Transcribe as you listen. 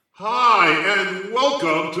Hi, and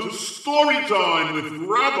welcome to Storytime with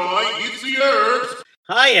Rabbi Yitzi Herbst.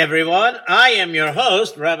 Hi, everyone. I am your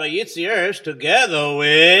host, Rabbi Yitzi Herbst, together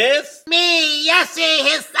with... me, Yossi,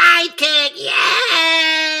 his sidekick.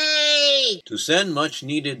 Yay! To send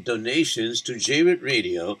much-needed donations to J-Root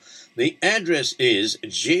Radio, the address is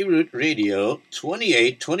J-Root Radio,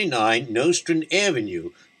 2829 Nostrand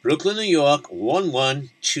Avenue, Brooklyn, New York,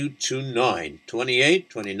 11229.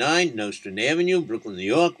 2829 Nostrand Avenue, Brooklyn, New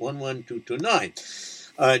York,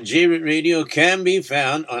 11229. J-Root Radio can be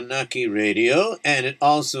found on Naki Radio, and it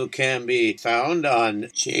also can be found on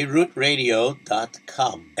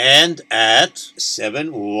jrootradio.com and at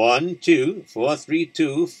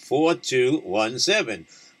 712-432-4217.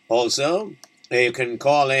 Also, you can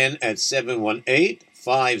call in at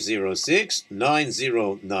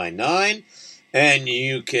 718-506-9099. And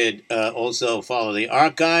you could also follow the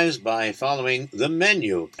archives by following the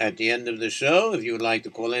menu at the end of the show if you would like to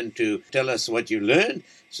call in to tell us what you learned.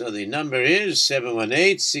 So the number is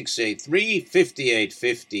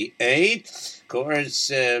 718-683-5858. Of course,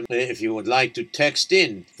 if you would like to text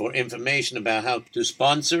in for information about how to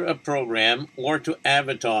sponsor a program or to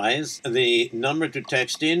advertise, the number to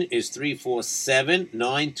text in is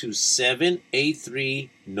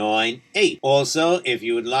 347-927-8398. Also, if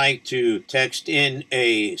you would like to text in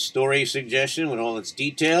a story suggestion with all its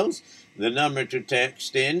details, the number to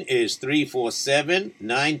text in is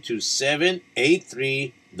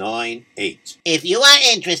 347-927-8398. If you are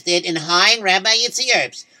interested in hiring Rabbi Yitzi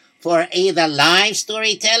Herbst for either live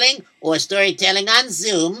storytelling or storytelling on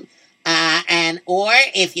Zoom, or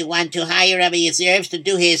if you want to hire Rabbi Yitzi Herbst to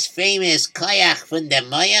do his famous Koyach von der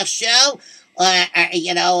Moyach show,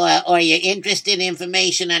 or you're interested in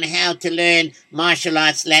information on how to learn martial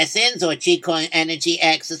arts lessons or Qigong energy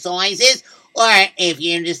exercises, or if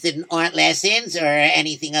you're interested in art lessons or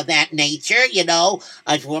anything of that nature,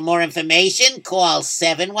 for more information, call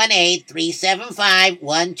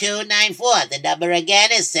 718-375-1294. The number again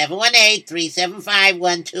is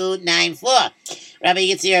 718-375-1294. Rabbi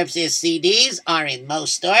Yitzi Herbst's CDs are in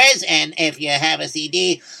most stores, and if you have a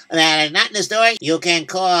CD that is not in the store, you can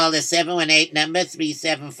call the 718 number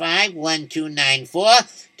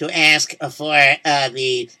 375-1294 to ask for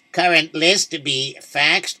the current list to be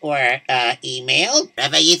faxed or emailed.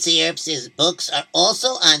 Rabbi Yitzi Herbst's books are also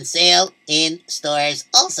on sale in stores,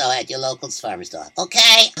 also at your local farm store.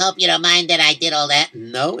 Okay, hope you don't mind that I did all that.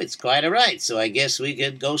 No, it's quite all right. So I guess we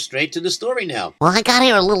could go straight to the story now. Well, I got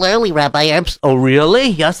here a little early, Rabbi Herbst. Oh,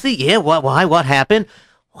 really? Yossi? Yeah, why? What happened?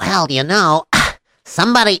 Well,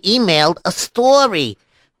 somebody emailed a story.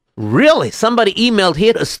 Really? Somebody emailed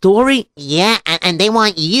here a story? Yeah, and they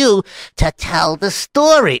want you to tell the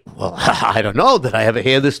story. Well, I don't know. Did I ever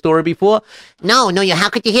hear this story before? No, how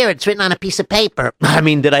could you hear it? It's written on a piece of paper. I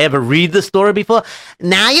mean, did I ever read the story before?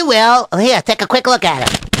 Now you will. Here, take a quick look at it.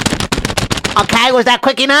 Okay, was that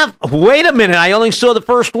quick enough? Wait a minute, I only saw the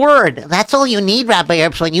first word. That's all you need, Rabbi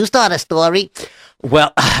Herbst, when you start a story.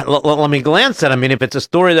 Well, let me glance at it. I mean, if it's a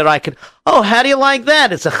story that I can... Oh, how do you like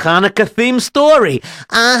that? It's a Hanukkah-themed story.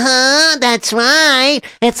 Uh-huh, that's right.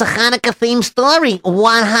 It's a Hanukkah-themed story.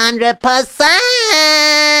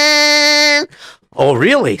 100%. Oh,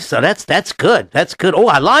 really? So that's good. That's good. Oh,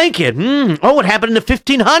 I like it. Oh, it happened in the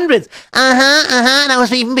 1500s. That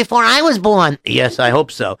was even before I was born. Yes, I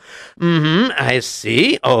hope so. I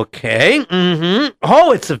see. Okay.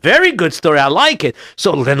 Oh, it's a very good story. I like it.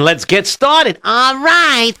 So then let's get started. All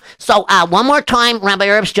right. So one more time, Rabbi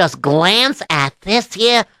Herbst, just glance at this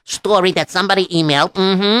here story that somebody emailed.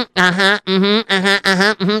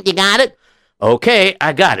 You got it? Okay,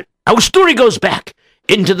 I got it. Our story goes back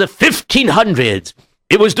into the 1500s.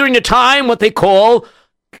 It was during the time what they call...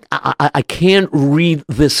 I can't read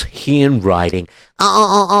this handwriting.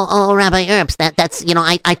 Oh, Rabbi Herbst, that's,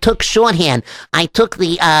 I took shorthand. I took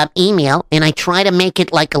the email and I tried to make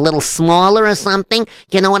it like a little smaller or something.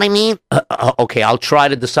 You know what I mean? Okay, I'll try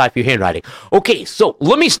to decipher your handwriting. Okay, so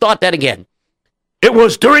let me start that again. It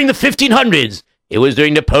was during the 1500s. It was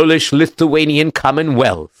during the Polish-Lithuanian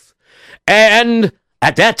Commonwealth. And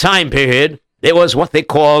at that time period, there was what they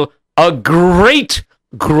call a great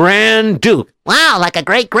Grand Duke. Wow, like a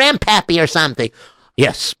great grandpappy or something.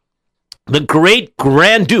 Yes. The great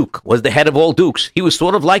Grand Duke was the head of all dukes. He was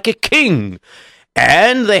sort of like a king.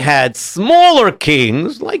 And they had smaller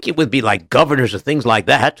kings, like it would be like governors or things like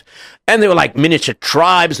that. And they were like miniature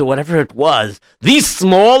tribes or whatever it was. These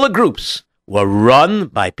smaller groups were run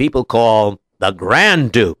by people called the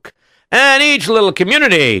Grand Duke. And each little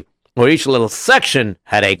community or each little section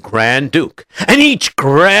had a Grand Duke. And each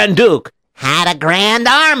Grand Duke had a grand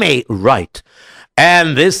army. Right.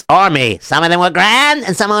 And this army, Some of them were grand,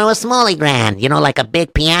 and some of them were smally grand. You know, like a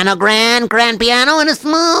big piano grand piano, and a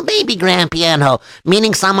small baby grand piano.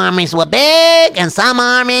 Meaning some armies were big, and some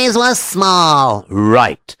armies were small.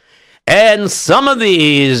 right. And some of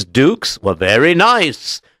these dukes were very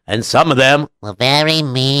nice, and some of them, Were very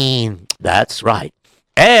mean. that's right.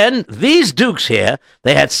 And these dukes here,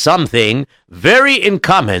 they had something very in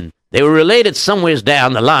common. They were related somewheres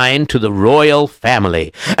down the line to the royal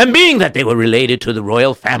family. And being that they were related to the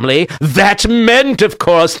royal family, that meant, of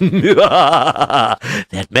course,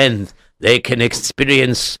 that meant they can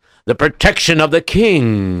experience the protection of the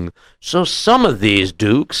king. So some of these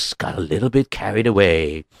dukes got a little bit carried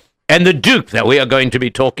away. And the duke that we are going to be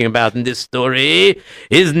talking about in this story,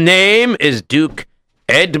 his name is Duke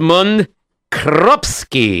Edmund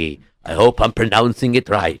Kropsky. I hope I'm pronouncing it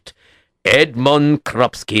right. Edmund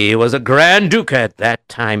Kropsky was a Grand Duke at that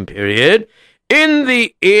time period in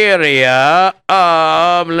the area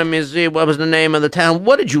of, let me see, what was the name of the town?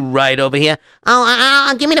 What did you write over here?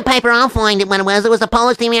 Oh, give me the paper. I'll find it when it was. It was a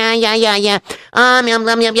Polish team. Yeah. Yes.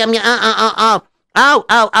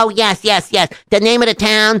 The name of the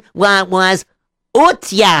town was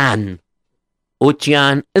Utyan.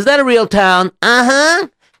 Utyan. Is that a real town? Uh-huh.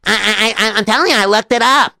 I'm telling you, I looked it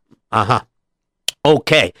up. Uh-huh.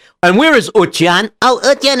 Okay. And where is Utyan? Oh,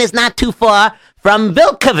 Utyan is not too far from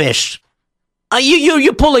Vilkavish.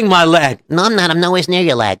 You're pulling my leg. No, I'm not. I'm nowhere near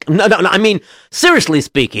your leg. No, I mean, seriously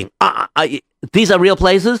speaking, these are real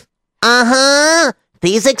places? Uh-huh.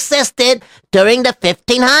 These existed during the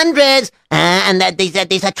 1500s, and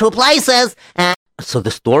these are true places. So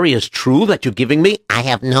the story is true that you're giving me? I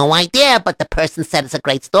have no idea, but the person said it's a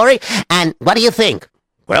great story. And what do you think?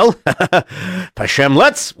 Well, Hashem,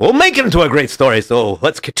 we'll make it into a great story, so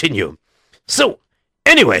let's continue. So,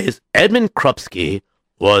 anyways, Edmund Kropsky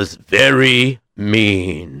was very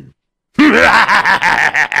mean.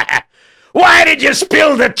 Why did you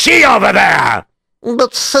spill the tea over there?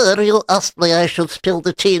 But, sir, you asked me I should spill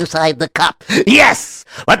the tea inside the cup. Yes,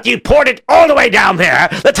 but you poured it all the way down there.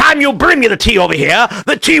 The time you bring me the tea over here,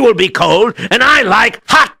 the tea will be cold, and I like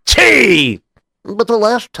hot tea. But the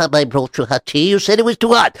last time I brought you hot tea, you said it was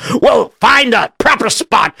too hot. Well, find a proper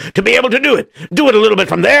spot to be able to do it. Do it a little bit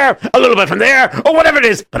from there, a little bit from there, or whatever it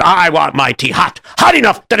is. But I want my tea hot. Hot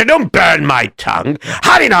enough that I don't burn my tongue.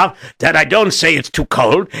 Hot enough that I don't say it's too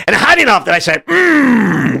cold. And hot enough that I say,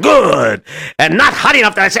 good. And not hot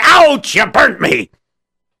enough that I say, ouch, you burnt me.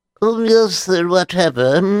 Oh, yes, sir,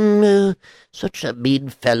 whatever. Such a mean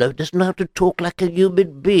fellow doesn't know how to talk like a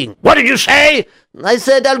human being. What did you say? I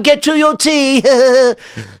said, I'll get you your tea.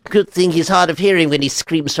 Good thing he's hard of hearing when he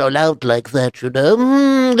screams so loud like that, you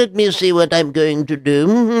know. Let me see what I'm going to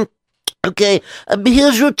do. Okay,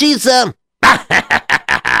 here's your tea, sir.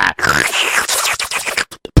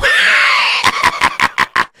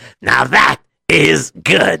 Now that is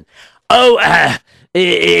good. Oh,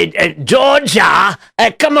 Georgia,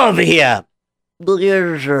 come over here.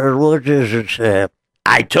 Yes, sir. What is it, sir?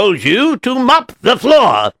 I told you to mop the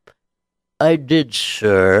floor. I did,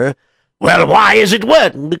 sir. Well, why is it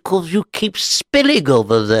wet? Because you keep spilling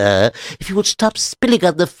over there. If you would stop spilling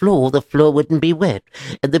on the floor wouldn't be wet.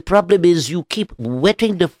 And the problem is you keep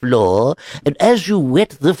wetting the floor, and as you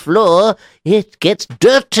wet the floor, it gets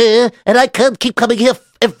dirty, and I can't keep coming here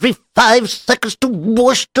every 5 seconds to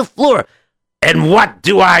wash the floor. And what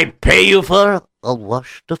do I pay you for? I'll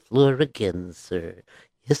wash the floor again, sir.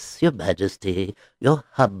 Yes, your majesty, your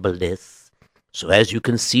humbleness. So as you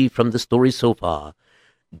can see from the story so far,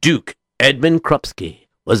 Duke Edmund Kropsky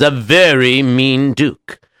was a very mean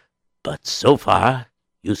duke. But so far,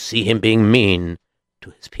 you see him being mean to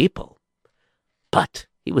his people. But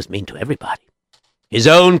he was mean to everybody. His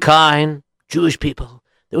own kind, Jewish people.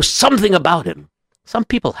 There was something about him. Some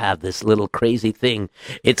people have this little crazy thing.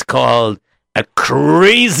 It's called a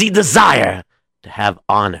crazy desire to have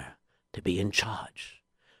honor, to be in charge.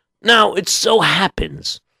 Now, it so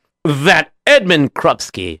happens that Edmund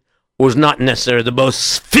Kropsky was not necessarily the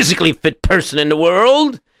most physically fit person in the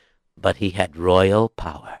world, but he had royal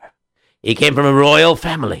power. He came from a royal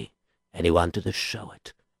family, and he wanted to show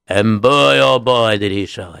it. And boy, oh boy, did he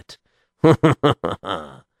show it.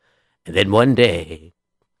 And then one day,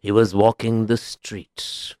 he was walking the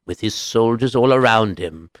streets with his soldiers all around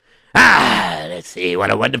him. Let's see, what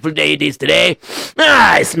a wonderful day it is today.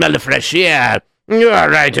 I smell the fresh air. You're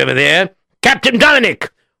right over there. Captain Dominic,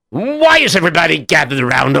 why is everybody gathered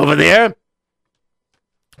around over there?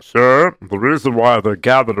 Sir, the reason why they're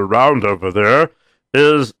gathered around over there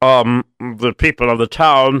is, the people of the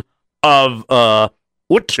town of,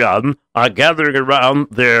 Utyan are gathering around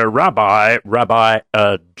their Rabbi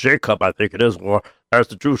Jacob, I think it is, or as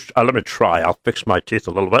the Jews, let me try. I'll fix my teeth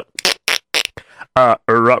a little bit.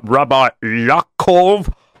 Rabbi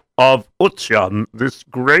Yaakov of Utzian, this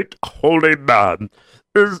great holy man,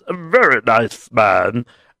 is a very nice man,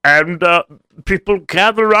 and people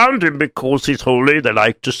gather around him because he's holy. They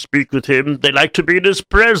like to speak with him. They like to be in his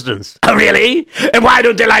presence. Oh, really? And why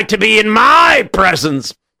don't they like to be in my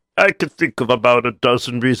presence? I could think of about a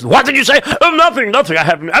dozen reasons. What did you say? Oh, nothing. I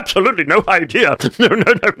have absolutely no idea. No.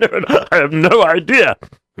 I have no idea.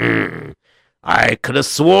 I could have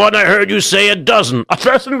sworn I heard you say a dozen. A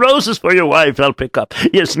dozen roses for your wife I'll pick up.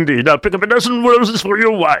 Yes, indeed. I'll pick up a dozen roses for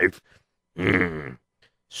your wife.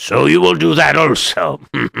 So you will do that also.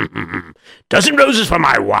 Dozen roses for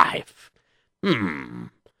my wife.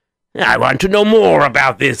 I want to know more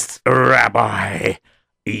about this Rabbi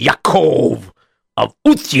Yaakov of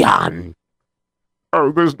Utzian.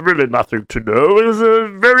 Oh, there's really nothing to know. He's a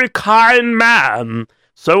very kind man.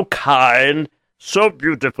 So kind, so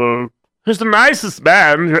beautiful. He's the nicest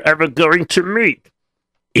man you're ever going to meet.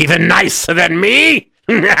 Even nicer than me?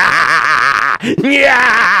 Yeah!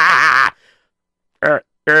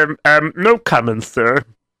 No comment, sir.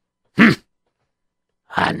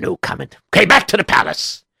 No comment. Okay, back to the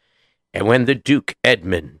palace. And when the Duke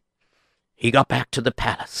Edmund, he got back to the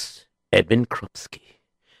palace, Edmund Krupski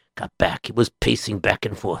got back. He was pacing back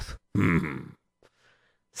and forth.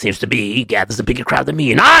 Seems to be he gathers a bigger crowd than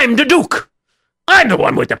me, and I'm the Duke. I'm the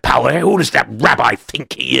one with the power. Who does that rabbi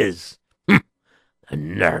think he is? The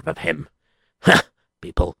nerve of him.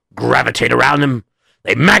 People gravitate around him.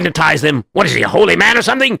 They magnetize him. What is he, a holy man or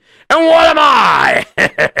something? And what am I?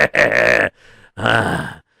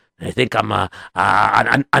 They think I'm a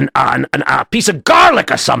piece of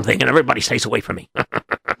garlic or something, and everybody stays away from me.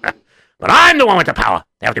 But I'm the one with the power.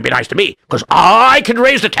 They have to be nice to me, because I can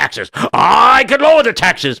raise the taxes. I can lower the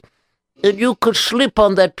taxes. And you could slip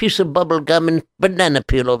on that piece of bubble gum and banana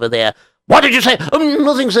peel over there. What did you say?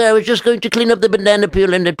 Nothing, sir. I was just going to clean up the banana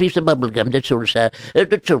peel and that piece of bubble gum. That's all, sir.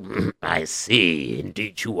 That's all. I see.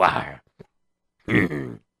 Indeed you are.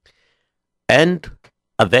 And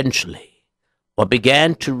eventually, what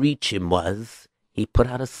began to reach him was he put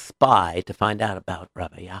out a spy to find out about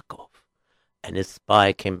Rabbi Yaakov. And his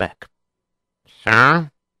spy came back.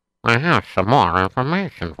 Sir, I have some more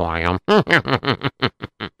information for you.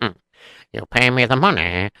 You pay me the money,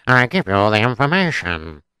 and I give you the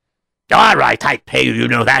information. All right, I pay you, you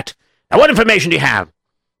know that. Now, what information do you have?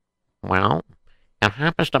 Well, it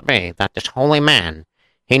happens to be that this holy man,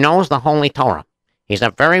 he knows the Holy Torah. He's a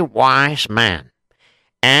very wise man.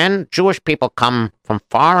 And Jewish people come from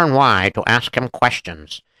far and wide to ask him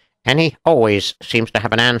questions, and he always seems to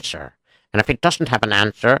have an answer. And if he doesn't have an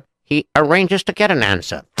answer, he arranges to get an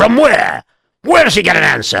answer. From where? Where does he get an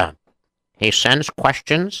answer? He sends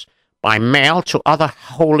questions by mail to other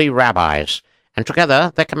holy rabbis, and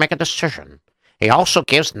together they can make a decision. He also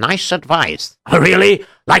gives nice advice. Really?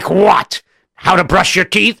 Like what? How to brush your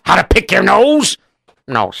teeth? How to pick your nose?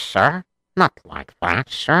 No, sir. Not like that,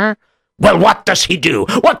 sir. Well, what does he do?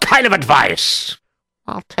 What kind of advice?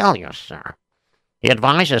 I'll tell you, sir. He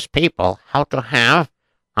advises people how to have,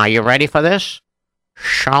 are you ready for this?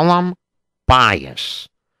 Shalom bias.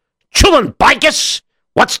 Shalom bias?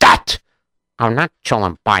 What's that? Oh, not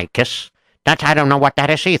shalom bias. That I don't know what that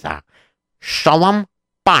is either. Shalom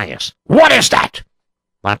bias. What is that?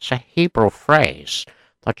 That's a Hebrew phrase.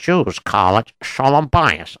 The Jews call it shalom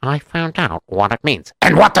bias. I found out what it means.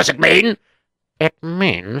 And what does it mean? It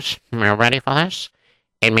means, you ready for this?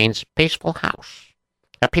 It means peaceful house.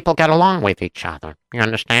 That people get along with each other. You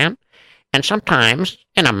understand? And sometimes,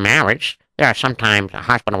 in a marriage, there are sometimes a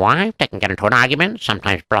husband and wife, they can get into an argument.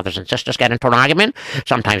 Sometimes brothers and sisters get into an argument.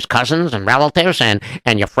 Sometimes cousins and relatives and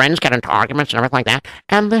your friends get into arguments and everything like that.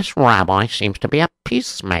 And this rabbi seems to be a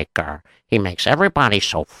peacemaker. He makes everybody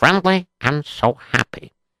so friendly and so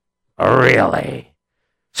happy. Really?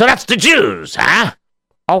 So that's the Jews, huh?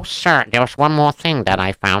 Oh, sir, there was one more thing that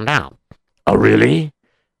I found out. Oh, really?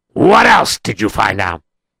 What else did you find out?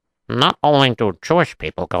 Not only do Jewish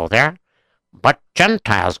people go there, but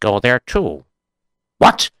Gentiles go there too.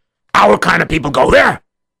 What? Our kind of people go there?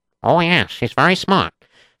 Oh, yes, he's very smart.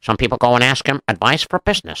 Some people go and ask him advice for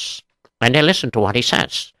business, and they listen to what he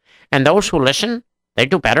says. And those who listen, they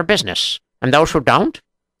do better business. And those who don't,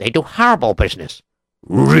 they do horrible business.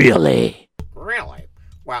 Really? Really?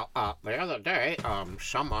 Well, the other day,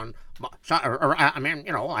 somebody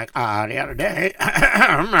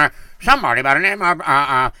by the name of,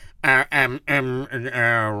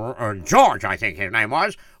 George, I think his name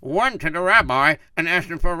was, went to the rabbi and asked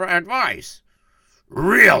him for advice.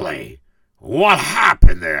 Really? What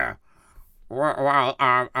happened there? Well,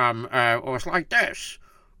 it was like this.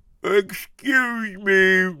 Excuse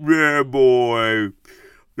me, Rabbi.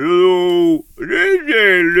 There's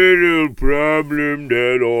a little problem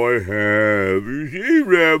that I have. You see,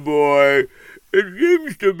 Rabbi, it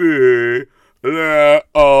seems to me that,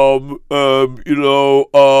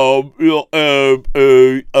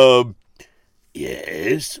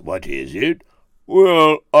 yes, what is it?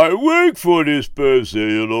 Well, I work for this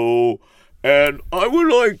person, and I would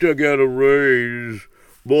like to get a raise,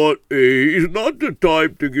 but he's not the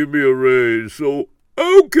type to give me a raise, so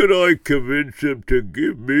how can I convince him to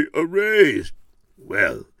give me a raise?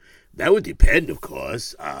 Well, that would depend, of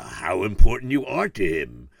course, how important you are to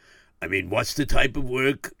him. I mean, what's the type of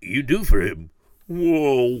work you do for him?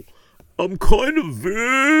 Well, I'm kind of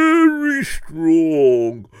very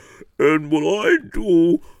strong, and what I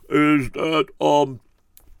do is that,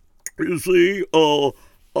 you see, I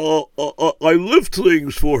lift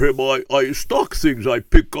things for him. I stock things. I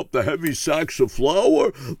pick up the heavy sacks of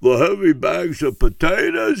flour, the heavy bags of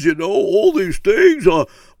potatoes, all these things. I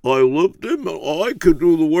lift them, and I can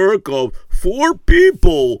do the work of 4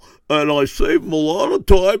 people, and I save them a lot of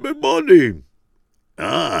time and money.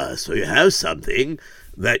 Ah, so you have something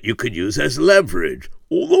that you could use as leverage.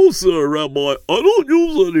 Oh, no, sir, Rabbi, I don't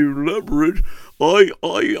use any leverage.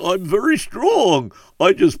 I'm very strong.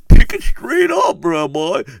 I just pick it straight up,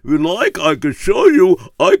 Rabbi. If you like, I can show you.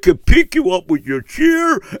 I can pick you up with your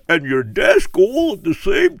chair and your desk all at the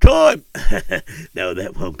same time. No,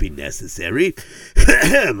 that won't be necessary.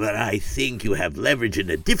 But I think you have leverage in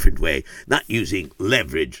a different way, not using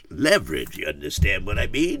leverage. Leverage, you understand what I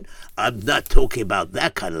mean? I'm not talking about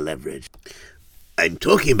that kind of leverage. I'm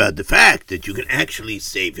talking about the fact that you can actually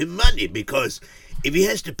save him money, because if he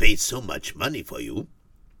has to pay so much money for you,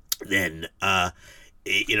 then,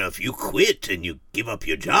 if you quit and you give up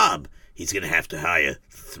your job, he's going to have to hire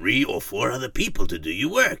 3 or 4 other people to do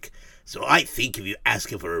your work. So I think if you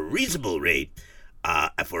ask him for a reasonable rate,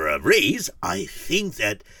 for a raise, I think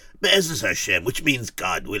that Be'ezus Hashem, which means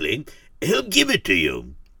God willing, he'll give it to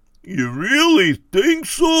you. You really think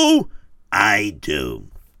so? I do.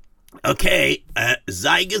 Okay,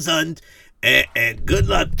 sei gesund, good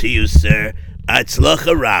luck to you, sir.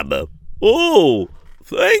 Hatzlacha Rabbah. Oh,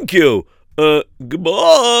 thank you.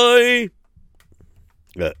 Goodbye.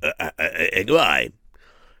 Goodbye.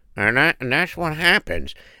 And that's what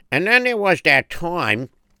happens. And then there was that time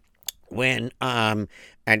when, and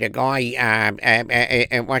the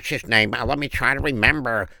guy, what's his name? Let me try to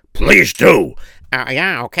remember. Please do.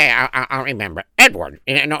 Yeah, okay, I'll remember. Edward.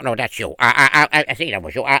 No, that's you. I think that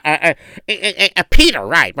was you. Peter,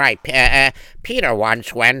 right. Peter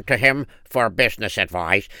once went to him for business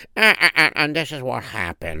advice, and this is what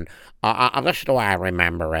happened. This is the way I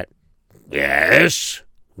remember it. Yes?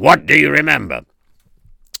 What do you remember?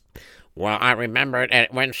 Well, I remember it, and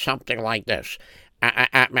it went something like this.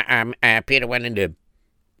 Peter went into...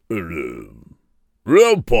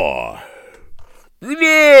 Grandpa,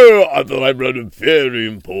 I thought I run a very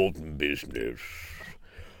important business.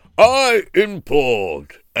 I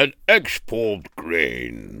import and export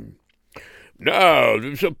grain. Now,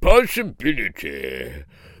 there's a possibility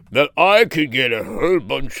that I could get a whole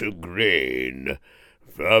bunch of grain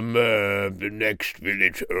from the next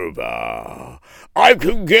village over. I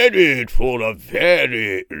can get it for a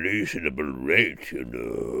very reasonable rate,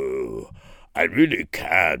 I really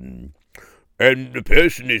can. And the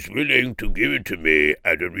person is willing to give it to me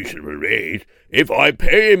at a reasonable rate if I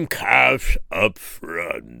pay him cash up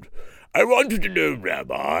front. I wanted to know,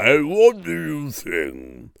 Rabbi, what do you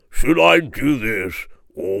think? Should I do this,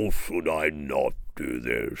 or should I not do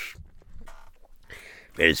this?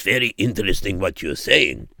 It's very interesting what you're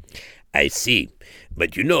saying. I see.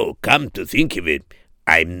 But come to think of it,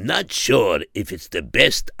 I'm not sure if it's the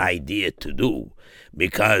best idea to do.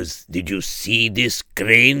 Because did you see this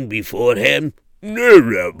grain beforehand? No,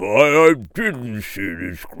 Rabbi, I didn't see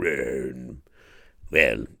this grain.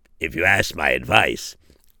 Well, if you ask my advice,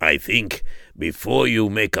 I think before you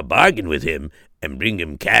make a bargain with him and bring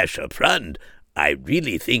him cash up front, I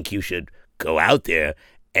really think you should go out there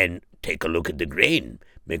and take a look at the grain.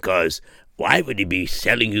 Because why would he be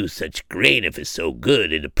selling you such grain if it's so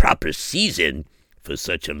good in the proper season for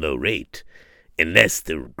such a low rate? Unless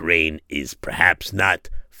the grain is perhaps not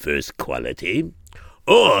first quality,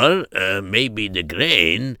 or maybe the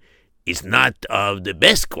grain is not of the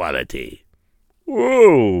best quality.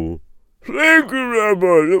 Oh, thank you,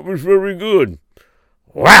 Rabbi. That was very good.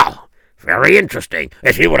 Well, very interesting.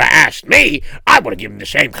 If he would have asked me, I would have given the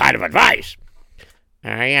same kind of advice.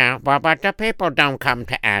 Yeah, but the people don't come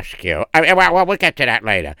to ask you. Well, we'll get to that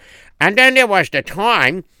later. And then there was the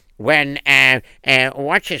time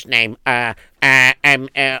what's his name?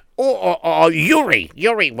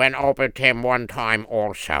 Yuri went over to him one time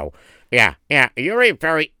also. Yeah, Yuri,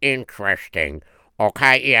 very interesting.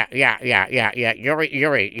 Okay, yeah,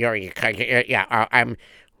 Yuri,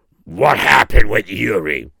 What happened with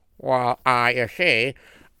Yuri? Well, you see,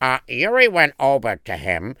 Yuri went over to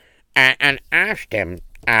him and asked him,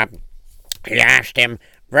 he asked him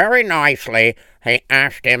very nicely, he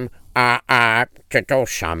asked him, to do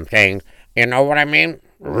something. You know what I mean?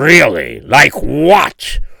 Really? Like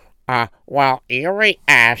what? Well, Yuri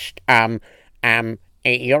asked that,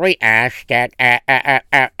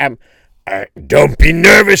 Don't be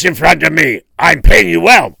nervous in front of me. I'm paying you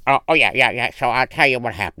well. Yeah. So I'll tell you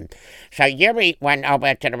what happened. So Yuri went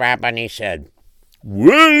over to the rabbi and he said,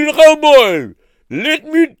 Well, Rabbi, let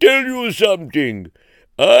me tell you something.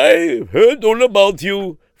 I heard all about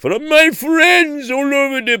you from my friends all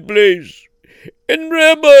over the place. And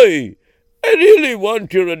Rabbi, I really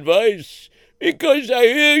want your advice, because I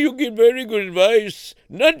hear you give very good advice,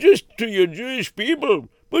 not just to your Jewish people,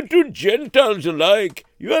 but to Gentiles alike.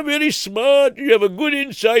 You are very smart. You have a good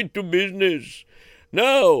insight to business.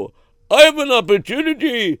 Now, I have an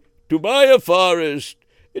opportunity to buy a forest.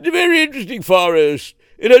 It's a very interesting forest.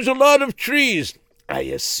 It has a lot of trees. I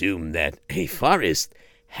assume that a forest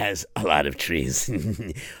has a lot of trees.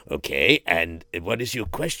 Okay, and what is your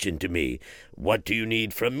question to me? What do you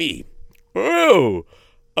need from me? Oh,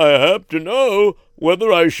 I have to know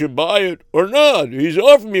whether I should buy it or not. He's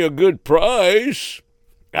offered me a good price.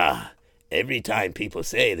 Every time people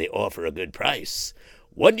say they offer a good price,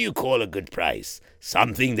 what do you call a good price?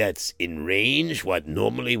 Something that's in range, what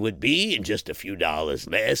normally would be, and just a few dollars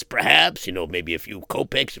less, perhaps, maybe a few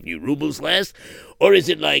kopecks, a few rubles less? Or is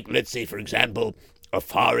it like, let's say, for example, a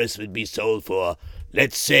forest would be sold for,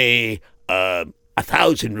 let's say,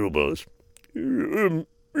 1,000 rubles?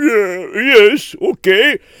 Yes,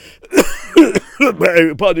 okay.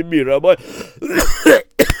 Pardon me, Rabbi.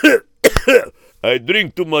 I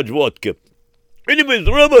drink too much vodka. Anyways,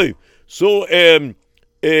 Rabbi, so,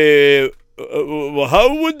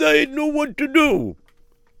 how would I know what to do?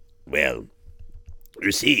 Well,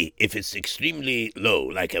 you see, if it's extremely low,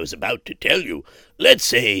 like I was about to tell you, let's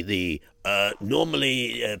say the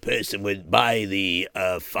normally a person would buy the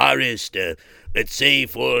forest, let's say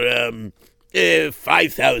for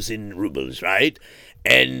 5,000 rubles, right?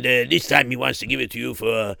 And this time he wants to give it to you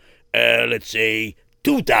for, let's say,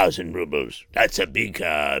 2,000 rubles. That's a big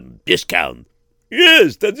discount.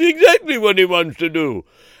 Yes, that's exactly what he wants to do.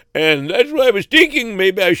 And that's why I was thinking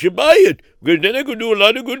maybe I should buy it, because then I could do a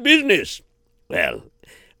lot of good business. Well,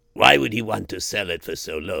 why would he want to sell it for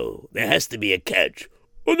so low? There has to be a catch.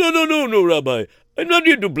 Oh, no, Rabbi. I'm not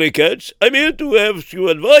here to play catch. I'm here to have your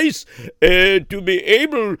advice to be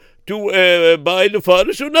able to buy the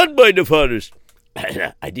forest or not buy the forest.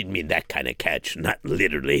 I didn't mean that kind of catch, not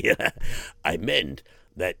literally. I meant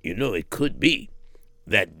that, it could be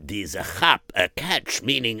that there's a catch,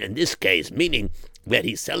 meaning, in this case, meaning that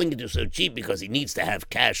he's selling it so cheap because he needs to have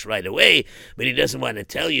cash right away, but he doesn't want to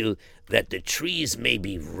tell you that the trees may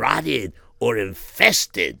be rotted or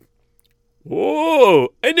infested. Oh,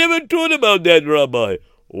 I never thought about that, Rabbi.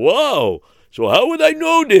 Wow. So how would I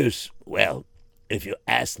know this? Well, if you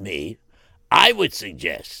ask me, I would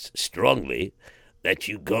suggest strongly that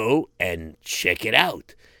you go and check it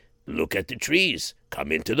out. Look at the trees.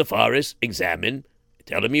 Come into the forest, examine.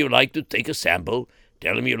 Tell them you like to take a sample.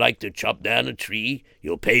 Tell them you like to chop down a tree.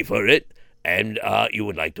 You'll pay for it, and you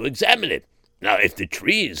would like to examine it. Now, if the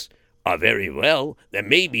trees are very well, then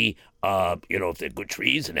maybe, if they're good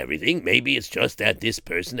trees and everything, maybe it's just that this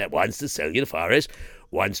person that wants to sell you the forest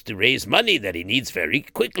wants to raise money that he needs very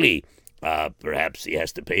quickly. Perhaps he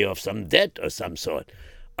has to pay off some debt or some sort.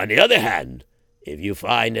 On the other hand, if you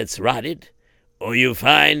find it's rotted, or you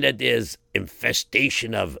find that there's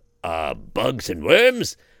infestation of bugs and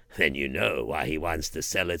worms, then you know why he wants to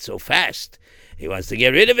sell it so fast. He wants to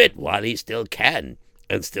get rid of it while he still can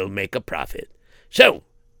and still make a profit. So,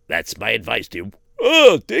 that's my advice to you.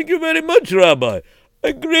 Oh, thank you very much, Rabbi.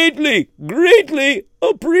 I greatly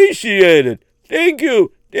appreciate it. Thank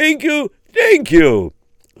you.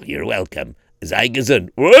 You're welcome. Sei gesund.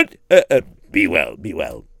 What? Be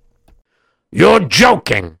well. You're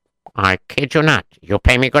joking. I kid you not. You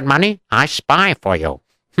pay me good money, I spy for you.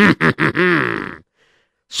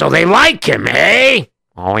 So they like him, eh?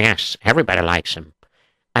 Oh, yes, everybody likes him.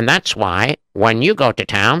 And that's why, when you go to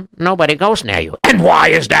town, nobody goes near you. And why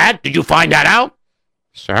is that? Did you find that out?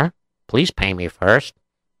 Sir, please pay me first.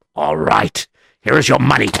 All right. Here is your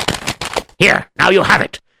money. Here, now you have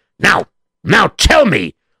it. Now tell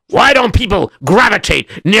me, why don't people gravitate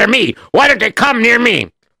near me? Why don't they come near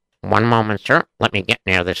me? One moment, sir. Let me get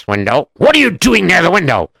near this window. What are you doing near the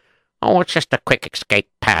window? Oh, it's just a quick escape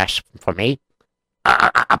pass for me.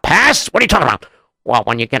 A pass? What are you talking about? Well,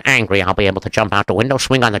 when you get angry, I'll be able to jump out the window,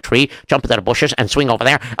 swing on the tree, jump into the bushes, and swing over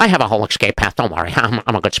there. I have a whole escape path. Don't worry.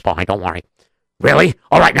 I'm a good spy. Don't worry. Really?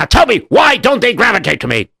 All right, now tell me, why don't they gravitate to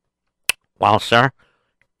me? Well, sir,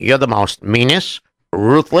 you're the most meanest,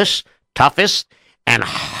 ruthless, toughest, and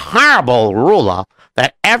horrible ruler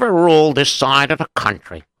that ever ruled this side of the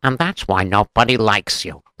country. And that's why nobody likes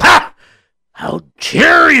you. Ha! How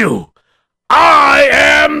dare you! I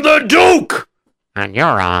am the Duke! And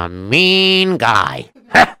you're a mean guy.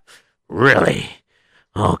 Ha! Really?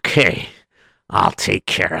 Okay, I'll take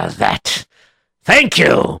care of that. Thank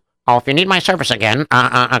you! Oh, if you need my service again,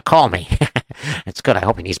 call me. It's good. I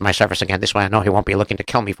hope he needs my service again. This way I know he won't be looking to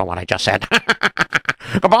kill me for what I just said.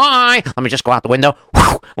 Goodbye. Let me just go out the window.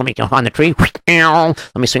 Let me go on the tree.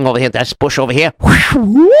 Let me swing over here. That's bush over here. Let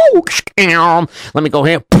me go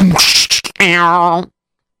here.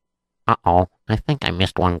 Uh-oh. I think I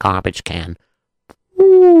missed one garbage can.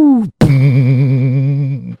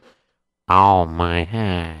 Oh, my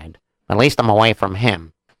head. At least I'm away from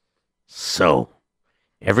him. So,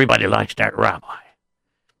 everybody likes that rabbi.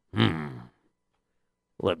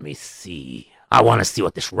 Let me see. I want to see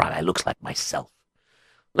what this rabbi looks like myself.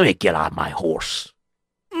 Let me get on my horse.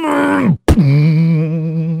 All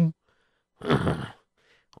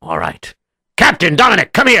right. Captain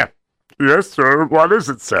Dominic, come here. Yes, sir. What is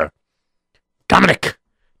it, sir? Dominic,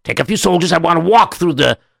 take a few soldiers. I want to walk through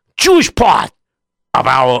the Jewish part of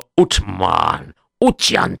our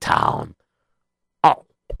Utjan town. Oh,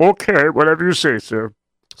 okay. Whatever you say, sir.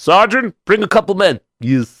 Sergeant, bring a couple men.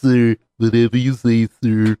 Yes, sir. Whatever you say,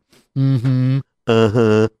 sir.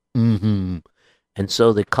 Uh-huh. And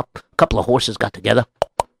so the couple of horses got together.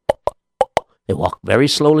 They walked very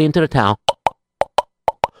slowly into the town.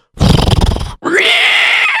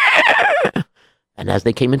 And as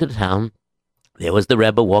they came into the town, there was the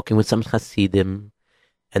Rebbe walking with some Hasidim.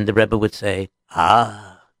 And the Rebbe would say,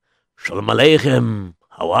 Shalom Aleichem,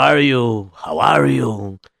 how are you? How are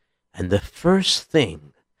you? And the first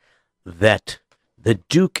thing that the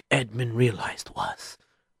Duke Edmund realized was,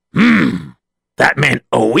 that man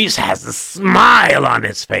always has a smile on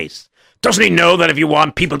his face. Doesn't he know that if you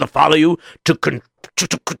want people to follow you, to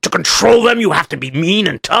control them, you have to be mean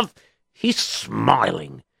and tough? He's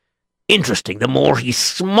smiling. Interesting, the more he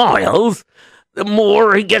smiles, the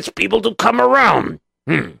more he gets people to come around.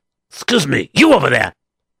 Excuse me, you over there.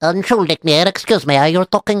 Entschuldig mir, excuse me, are you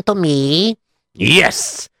talking to me?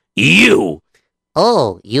 Yes, you.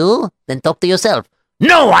 Oh, you? Then talk to yourself.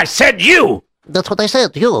 No, I said you. That's what I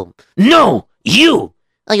said, you. No, you.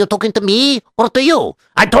 Are you talking to me or to you?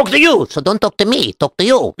 I talk to you. So don't talk to me, talk to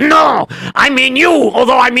you. No, I mean you,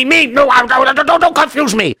 although I mean me. No, don't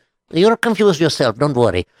confuse me. You're confused yourself, don't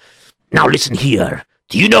worry. Now listen here.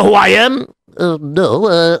 Do you know who I am? No.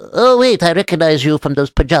 Oh, wait, I recognize you from those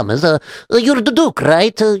pajamas. You're the Duke,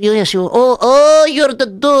 right? Yes, you. Oh, you're the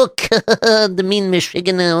Duke. The mean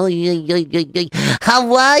Michigan. Oh,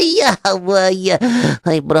 how are ya? How are ya?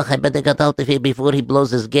 Hey, bro, I better get out of here before he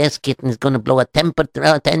blows his gasket and he's gonna blow a temper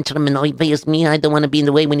tantrum and obvious me. I don't want to be in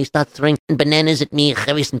the way when he starts throwing bananas at me,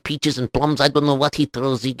 cherries and peaches and plums. I don't know what he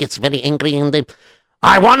throws. He gets very angry and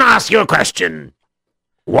I want to ask you a question.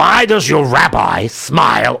 Why does your rabbi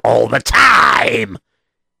smile all the time?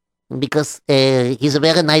 Because he's a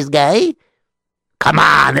very nice guy. Come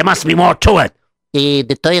on, there must be more to it.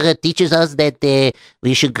 The Torah teaches us that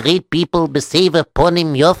we should greet people b'seva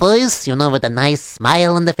ponim yofos, with a nice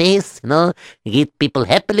smile on the face, greet people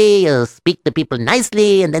happily, speak to people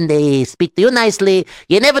nicely, and then they speak to you nicely.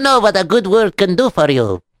 You never know what a good word can do for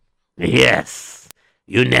you. Yes,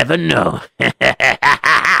 you never know.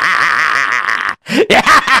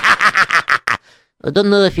 I don't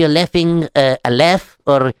know if you're laughing a laugh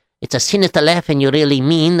or it's a sinister laugh and you really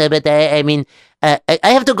mean, but I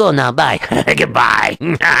have to go now. Bye. Goodbye.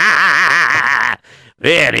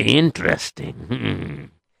 Very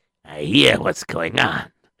interesting. I hear what's going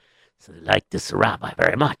on. So they like this rabbi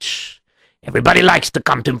very much. Everybody likes to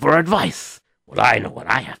come to him for advice. Well, I know what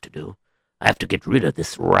I have to do. I have to get rid of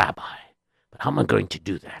this rabbi. But how am I going to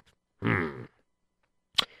do that?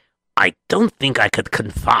 I don't think I could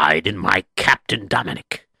confide in my Captain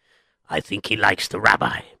Dominic. I think he likes the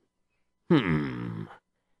rabbi.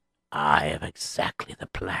 I have exactly the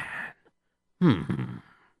plan.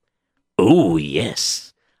 Oh,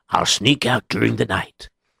 yes. I'll sneak out during the night.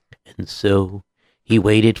 And so he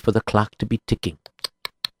waited for the clock to be ticking.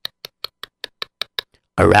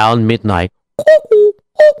 Around midnight.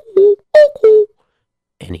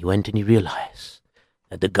 And he went and he realized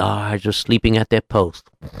that the guards were sleeping at their post.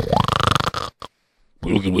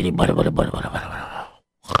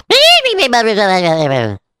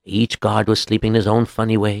 Each guard was sleeping in his own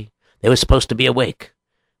funny way. They were supposed to be awake.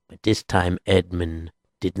 But this time Edmund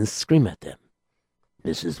didn't scream at them.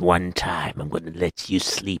 This is one time I'm going to let you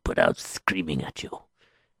sleep without screaming at you,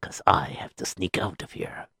 'cause I have to sneak out of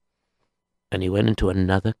here. And he went into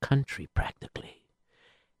another country, practically.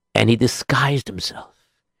 And he disguised himself.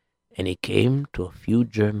 And he came to a few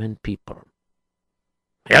German people.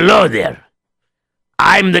 "Hello there.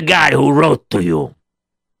 I'm the guy who wrote to you."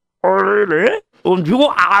 Oh, really? And you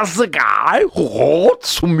are the guy who wrote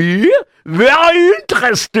to me? Very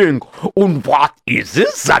interesting. And what is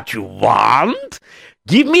it that you want?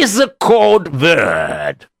 Give me the code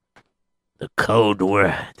word. The code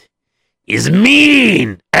word is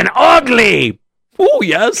mean and ugly. Oh,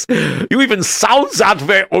 yes. You even sound that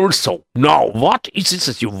way also. Now, what is it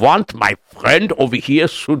that you want my friend over here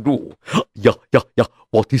to do? Yeah.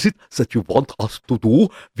 What is it that you want us to do?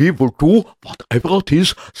 We will do whatever it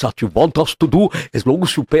is that you want us to do, as long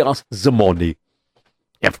as you pay us the money.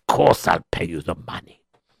 Of course I'll pay you the money.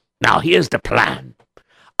 Now, here's the plan.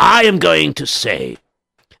 I am going to say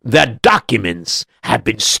that documents have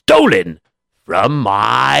been stolen from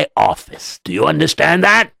my office. Do you understand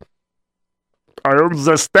that? I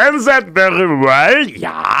understand that very well,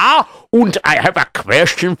 yeah. And I have a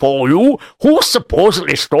question for you. Who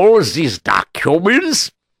supposedly stole these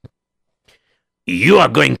documents? You are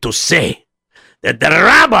going to say that the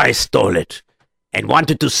rabbi stole it and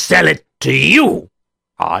wanted to sell it to you.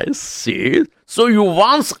 I see. So you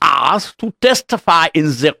want us to testify in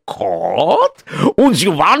the court, and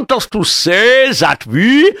you want us to say that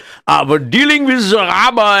we were dealing with the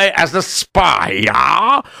rabbi as a spy,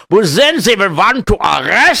 yeah? But then they will want to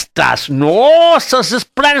arrest us. No, so this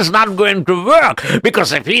plan is not going to work,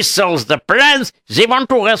 because if he sells the plans, they want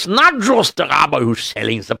to arrest not just the rabbi who's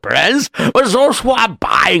selling the plans, but those who are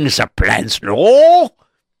buying the plans, no?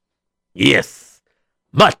 Yes,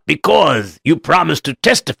 but because you promised to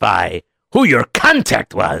testify who your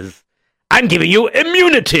contact was, I'm giving you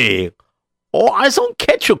immunity. Oh, I don't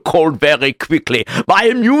catch a cold very quickly. My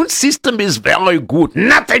immune system is very good.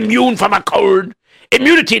 Not immune from a cold.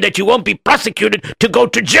 Immunity that you won't be prosecuted to go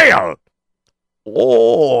to jail.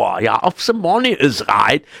 Oh, yeah, if the money is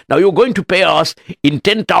right. Now you're going to pay us in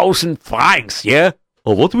 10,000 francs, yeah?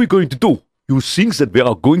 Oh, what are we going to do? You think that we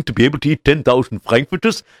are going to be able to eat 10,000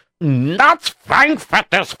 frankfurters? Not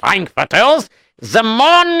frankfurters. The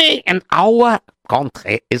money in our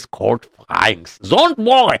country is called francs. Don't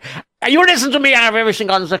worry. You listen to me. I have everything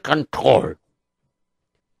under control.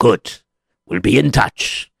 Good. We'll be in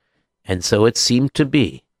touch. And so it seemed to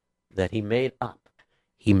be that he made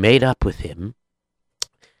up with him,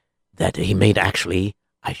 that he made actually,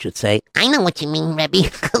 I should say, I know what you mean, Rebbe.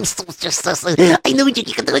 I know you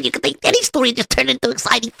can take any story and just turn it into an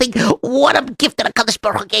exciting thing. What a gift that HaKadosh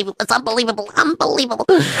Baruch Hu gave you. It's unbelievable.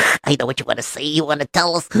 I know what you want to say. You want to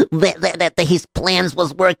tell us that his plans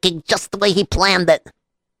was working just the way he planned it.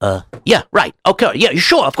 Yeah, right. Okay, yeah,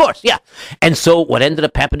 sure, of course, yeah. And so what ended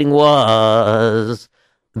up happening was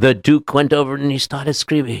the Duke went over and he started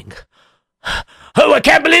screaming, "Oh, I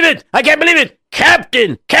can't believe it!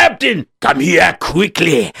 Captain! Come here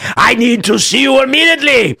quickly! I need to see you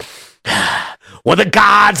immediately! Were the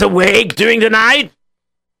guards awake during the night?"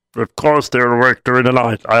 Of course they're awake during the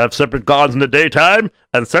night. I have separate guards in the daytime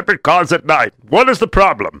and separate guards at night. What is the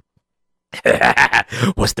problem?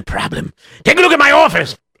 What's the problem? Take a look at my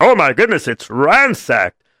office! Oh my goodness, it's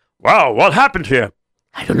ransacked. Wow, what happened here?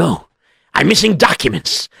 I don't know. I'm missing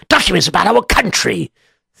documents about our country.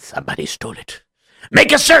 Somebody stole it.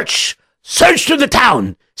 Make a search! Search through the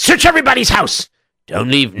town! Search everybody's house! Don't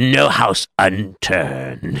leave no house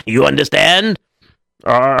unturned. You understand?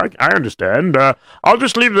 I understand. I'll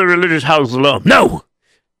just leave the religious houses alone. No!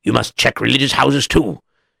 You must check religious houses too.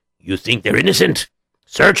 You think they're innocent?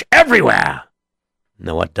 Search everywhere!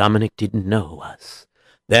 Now what Dominic didn't know was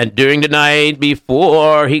that during the night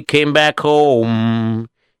before he came back home,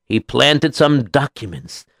 he planted some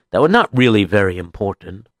documents that were not really very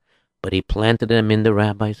important, but he planted them in the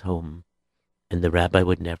rabbi's home, and the rabbi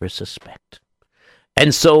would never suspect.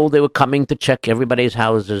 And so they were coming to check everybody's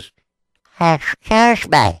houses. Excuse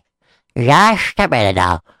me. Just a minute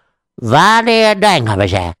now. What are you doing over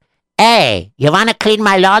there? Hey, you want to clean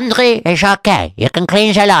my laundry? It's okay. You can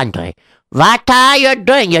clean the laundry. What are you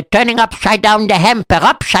doing? You're turning upside down the hamper,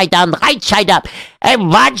 upside down, right side up. Hey,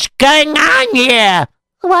 what's going on here?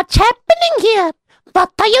 What's happening here?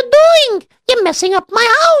 What are you doing? You're messing up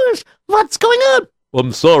my house. What's going on?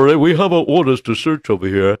 I'm sorry, we have our orders to search over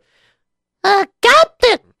here.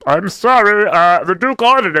 Captain, I'm sorry, the Duke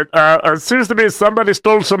ordered it. It seems to me somebody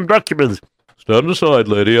stole some documents. Stand aside,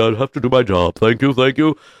 lady. I have to do my job. Thank you, thank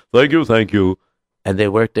you, thank you, thank you. And they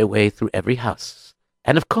worked their way through every house.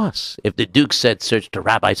 And of course, if the Duke said search the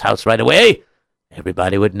rabbi's house right away,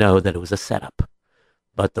 everybody would know that it was a setup.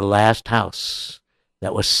 But the last house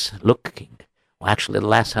that was looking, well, actually the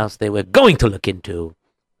last house they were going to look into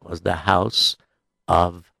was the house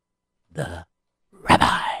of the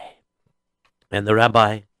rabbi. And the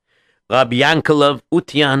rabbi, Rabbi Yankel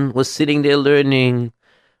Utian, was sitting there learning.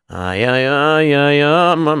 It's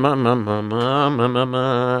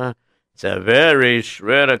a very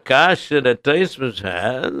shredder kasha that Taismus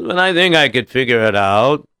has, but I think I could figure it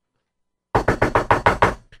out.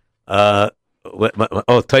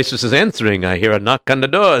 Taismus is answering. I hear a knock on the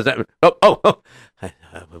door. Is that? I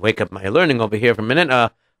wake up my learning over here for a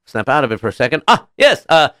minute. Snap out of it for a second. Yes.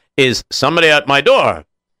 Is somebody at my door?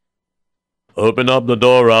 Open up the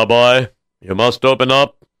door, Rabbi. You must open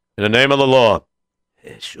up in the name of the law.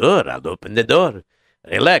 Sure, I'll open the door.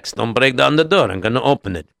 Relax, don't break down the door. I'm going to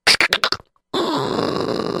open it.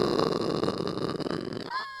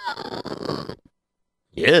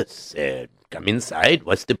 Yes, come inside.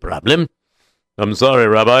 What's the problem? I'm sorry,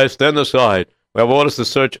 Rabbi. Stand aside. We have orders to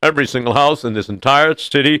search every single house in this entire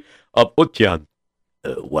city of Utyan.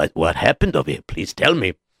 What happened over here? Please tell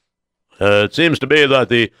me. It seems to be that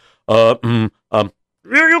the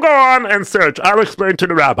You go on and search. I'll explain to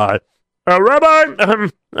the rabbi. Rabbi,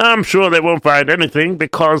 I'm sure they won't find anything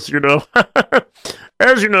because,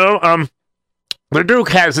 as you know, the Duke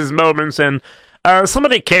has his moments, and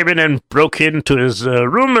somebody came in and broke into his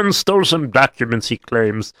room and stole some documents, he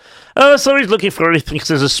claims. So he's looking for, he thinks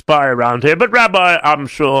there's a spy around here. But, Rabbi, I'm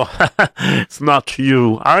sure it's not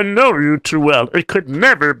you. I know you too well. It could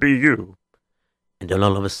never be you. And then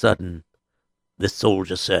all of a sudden, the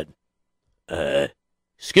soldier said,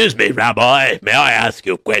 excuse me, Rabbi, may I ask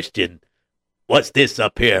you a question? What's this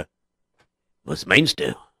up here? Was meinst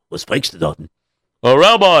du? Was fragst du dort?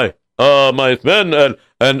 Rabbi, my men,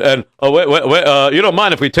 wait, you don't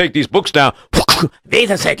mind if we take these books down? Wait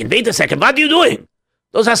a second, what are you doing?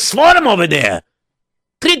 Those are swarm over there.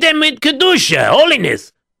 Treat them with Kedusha,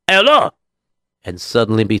 holiness. Hello. And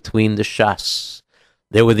suddenly between the shas,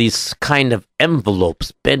 there were these kind of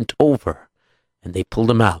envelopes bent over, and they pulled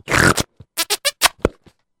them out.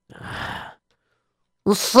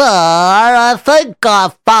 Sir, I think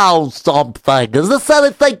I found something. Is this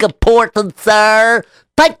anything important, sir?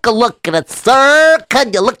 Take a look at it, sir.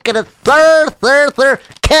 Can you look at it, sir? Sir?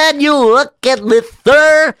 Can you look at it,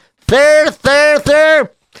 sir? Sir?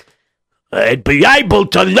 I'd be able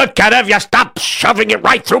to look at it if you stop shoving it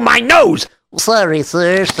right through my nose. Sorry,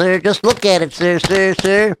 sir. Just look at it, sir.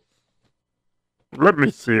 Let me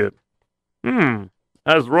see it.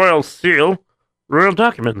 As royal seal, royal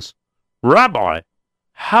documents. Rabbi,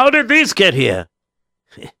 how did these get here?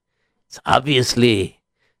 It's obviously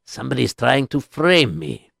somebody's trying to frame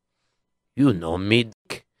me. You know me,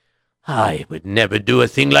 Dick. I would never do a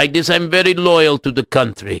thing like this. I'm very loyal to the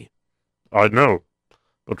country. I know.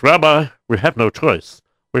 But, Rabbi, we have no choice.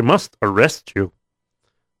 We must arrest you.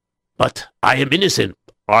 But I am innocent.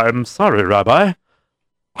 I'm sorry, Rabbi.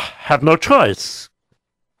 I have no choice.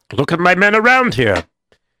 Look at my men around here.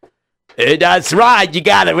 That's right. You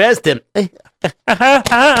got to arrest him. I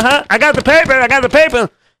got the paper.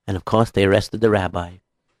 And, of course, they arrested the rabbi.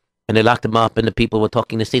 And they locked him up, and the people were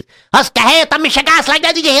talking to streets. Hast gehört, Mischagas, like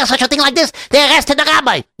that? Did you hear such a thing like this? They arrested the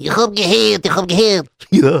rabbi. Ich hab gehört.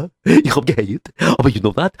 Yeah, ich hab gehört. But you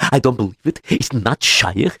know what? I don't believe it. It's not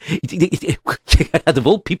shire. Out of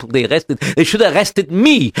all people they arrested, they should have arrested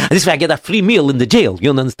me. This way I get a free meal in the jail.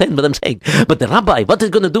 You understand what I'm saying? But the rabbi, what are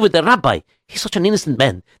they going to do with the rabbi? He's such an innocent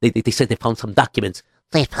man. They said they found some documents.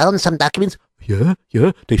 They found some documents? Yeah.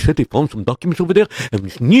 They said they found some documents over there. And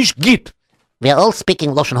it's nicht geht. We're all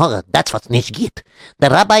speaking Lashon Hara. That's what's nicht geht. The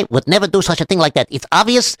rabbi would never do such a thing like that. It's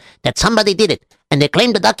obvious that somebody did it. And they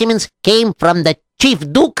claim the documents came from the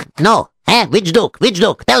chief duke? No. Which duke?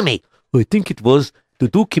 Tell me. I think it was the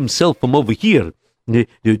duke himself from over here. The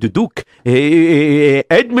duke,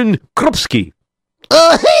 Edmund Kropsky.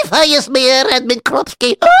 Oh, he fires me here, Edmund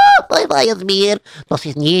Kropsky. Oh, he fires me here. Das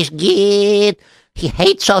ist nicht geht. He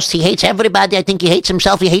hates us. He hates everybody. I think he hates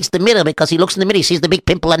himself. He hates the mirror because he looks in the mirror. He sees the big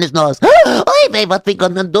pimple on his nose. Oy vey, what we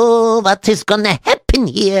gonna do? What is gonna happen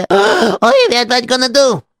here? Oy vey, what gonna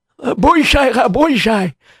do? Boy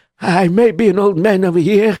shy. I may be an old man over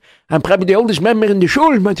here. I'm probably the oldest member in the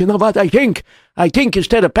shul, but you know what I think? I think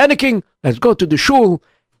instead of panicking, let's go to the shul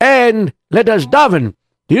and let us daven.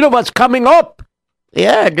 Do you know what's coming up?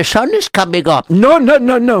 Yeah, the sun is coming up.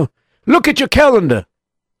 No. Look at your calendar.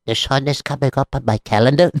 The sun is coming up on my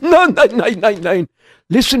calendar. No, no.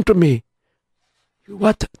 Listen to me.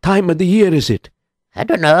 What time of the year is it? I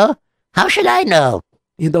don't know. How should I know?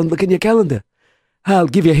 You don't look in your calendar. I'll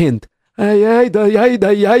give you a hint. I know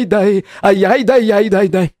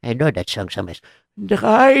that song somewhere.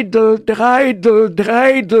 Dreidel.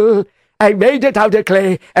 I made it out of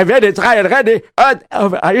clay, and when it's ready,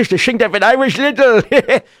 I used to sing that when I was little.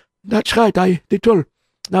 That's right, I did too.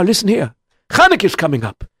 Now listen here. Hanukkah's coming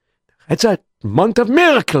up. It's a month of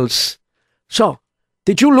miracles. So,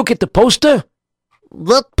 did you look at the poster?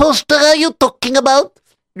 What poster are you talking about?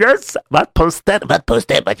 Yes, what poster? What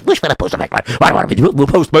poster? Which one a poster?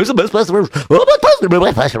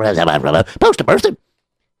 Poster.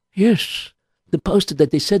 Yes, the poster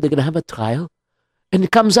that they said they're going to have a trial, and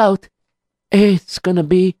it comes out, it's going to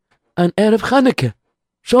be an Erev Hanukkah.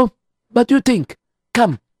 So, what do you think?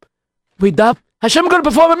 Come. We daven. Hashem going to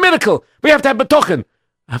perform a miracle. We have to have betochen.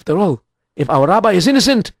 After all, if our rabbi is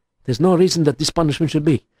innocent, there's no reason that this punishment should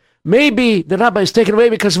be. Maybe the rabbi is taken away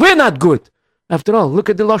because we're not good. After all, look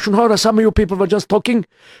at the Lashon Hara. Some of you people were just talking.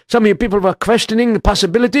 Some of you people were questioning the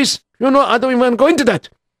possibilities. You know, I don't even want to go into that.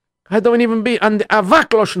 I don't even be on the avak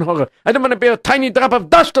Lashon Hara. I don't want to be a tiny drop of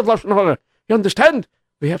dust of Lashon Hara. You understand?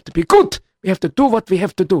 We have to be good. We have to do what we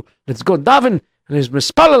have to do. Let's go daven, and there's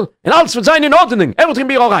mispalel, and alles wird sein in ordering. Everything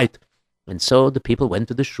will be all right. And so the people went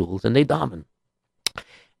to the shuls and they davened.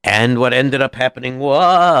 And what ended up happening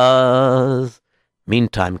was...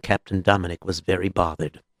 Meantime, Captain Dominic was very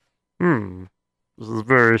bothered. This is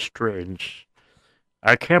very strange.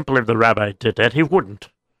 I can't believe the rabbi did that. He wouldn't.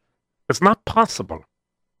 It's not possible.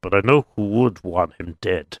 But I know who would want him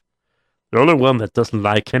dead. The only one that doesn't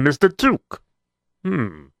like him is the Duke.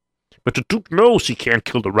 But the Duke knows he can't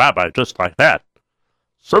kill the rabbi just like that.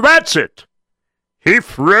 So that's it. He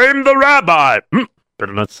framed the rabbi.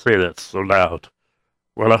 Better not say that so loud.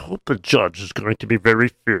 Well, I hope the judge is going to be very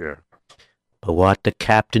fair. But what the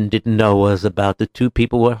captain didn't know was about the two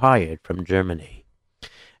people who were hired from Germany.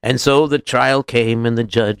 And so the trial came and the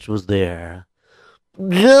judge was there.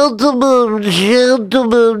 Gentlemen.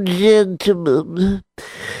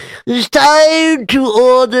 It's time to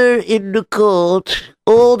order in the court.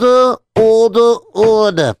 Order.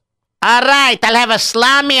 All right, I'll have a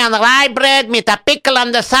salami on the rye bread with a pickle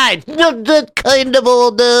on the side. Not that kind of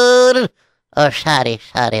order. Oh, sorry,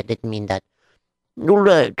 I didn't mean that. All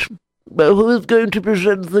right. Well, who is going to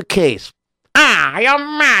present the case? Your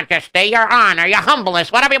Majesty, Your Honor, Your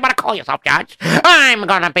Humbleness, whatever you want to call yourself, Judge. I'm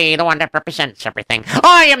going to be the one that represents everything.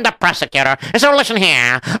 I am the prosecutor. So listen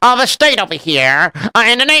here. The state over here,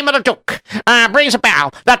 in the name of the Duke, brings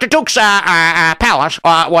about that the Duke's palace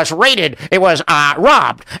was raided. It was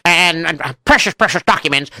robbed, and precious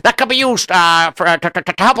documents that could be used to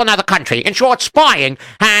help another country. In short, spying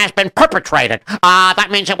has been perpetrated. That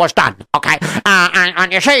means it was done, okay?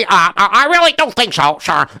 And you see, I really don't think so,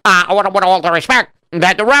 sir, with all the respect,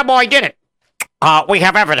 that the rabbi did it. We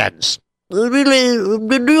have evidence. Really?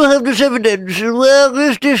 Do you have this evidence? Where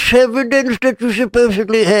is this evidence that you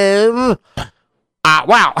supposedly have?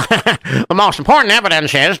 Well, the most important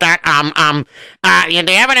evidence is that the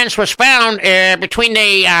evidence was found between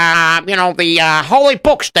the holy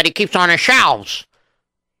books that he keeps on his shelves.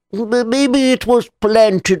 Maybe it was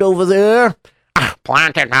planted over there.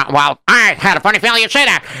 Planted? Well, I had a funny feeling you'd say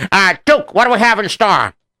that. Duke, what do we have in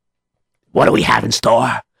store? What do we have in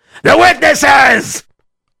store? The witnesses!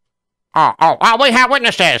 We have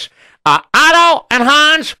witnesses. Otto and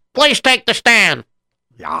Hans, please take the stand.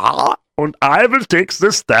 Ja, and I will take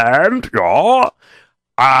the stand, ja.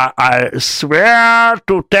 I swear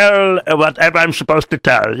to tell whatever I'm supposed to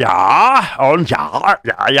tell, ja. And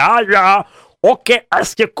ja. Okay,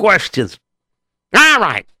 ask your questions. All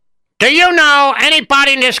right. Do you know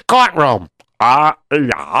anybody in this courtroom? Yeah,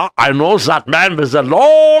 I know that man with the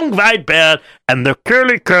long white beard and the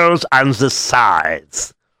curly curls on the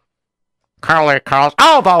sides. Curly curls?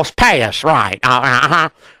 Oh, those payers, right.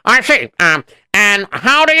 I see. And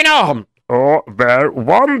how do you know him? Oh, well,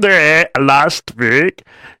 one day last week,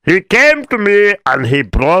 he came to me and he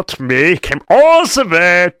came all the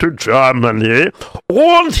way to Germany,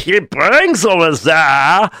 and he brings over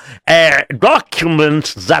there a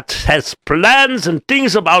document that has plans and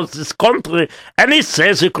things about this country, and he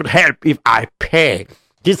says he could help if I pay.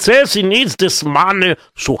 He says he needs this money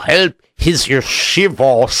to help his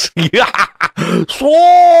yeshivos.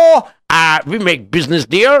 So, we make business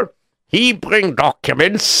deal. He bring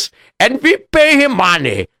documents, and we pay him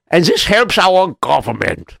money, and this helps our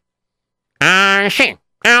government. I see.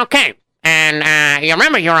 Okay. And you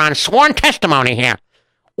remember you're on sworn testimony here.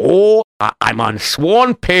 Oh, I'm on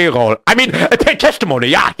sworn payroll. I mean, testimony.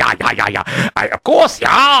 Yeah. Of course,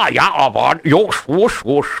 yeah.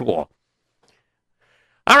 Sure.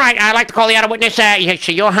 All right, I'd like to call the other witness.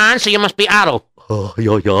 Johann, so you must be Otto.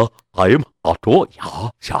 Ja, I am Otto.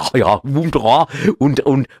 Ja, wunderbar.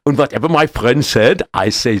 Und whatever my friend said, I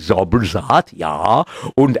say Zorbelzat, ja.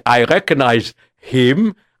 Und I recognize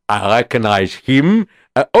him. I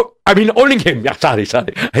mean, only him. Yeah, sorry.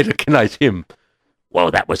 I recognize him. Whoa,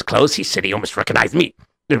 that was close. He said he almost recognized me.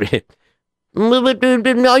 But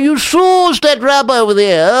are you sure it's that rabbi over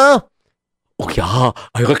there, huh? Oh, yeah,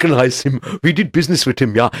 I recognize him. We did business with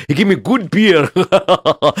him, yeah. He gave me good beer.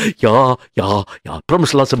 yeah.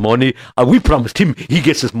 Promised lots of money. We promised him he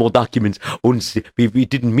gets us more documents. And we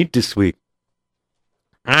didn't meet this week.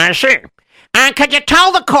 I see. And could you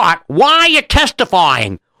tell the court why you're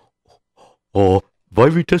testifying? Oh, why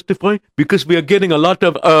we testify? Because we are getting a lot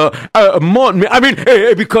of money. I mean,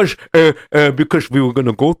 because we were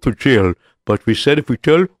gonna go to jail, but we said if we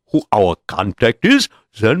tell who our contact is,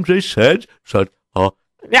 then they said that.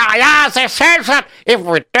 Yeah, they said that if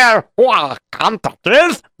we tell who our contact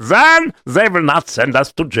is, Then they will not send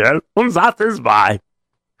us to jail, and that is why.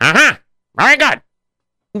 Very good.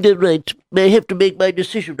 Right, I have to make my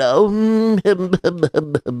decision now.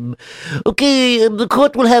 Okay, the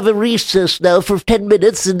court will have a recess now for 10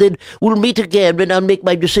 minutes, and then we'll meet again, and I'll make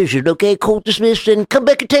my decision, okay? Court dismissed, and come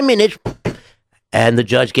back in 10 minutes. And the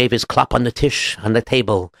judge gave his clap on the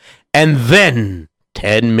table. And then,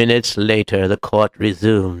 10 minutes later, the court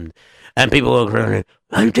resumed. And people were crying,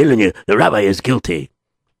 I'm telling you, the rabbi is guilty.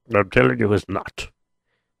 I'm telling you he's not.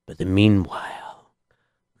 But meanwhile,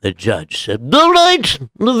 the judge said, All right,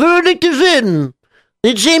 the verdict is in.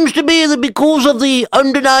 It seems to me that because of the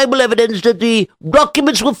undeniable evidence that the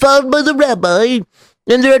documents were found by the rabbi,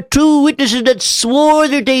 and there are 2 witnesses that swore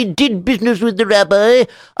that they did business with the rabbi,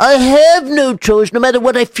 I have no choice, no matter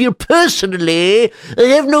what I feel personally. I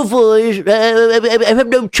have no voice. I have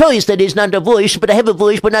no choice, that is, not a voice, but I have a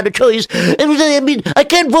voice, but not a choice. I mean, I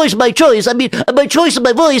can't voice my choice. I mean, my choice of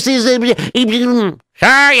my voice is...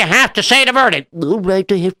 Sir, you have to say the verdict. All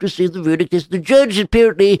right, I have to say the verdict is the judge,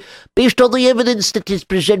 apparently, based on the evidence that is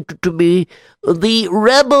presented to me, the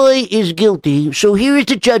rabbi is guilty. So here is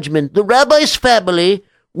the judgment. The rabbi's family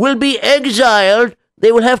will be exiled.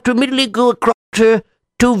 They will have to immediately go across to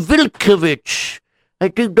Vilkovich. I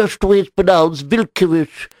think that's the way it's pronounced,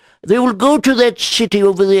 Vilkovich. They will go to that city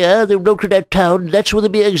over there. They will go to that town. That's where they'll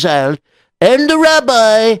be exiled. And the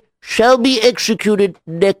rabbi shall be executed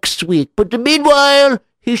next week. But meanwhile,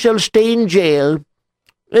 he shall stay in jail.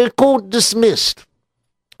 Court dismissed.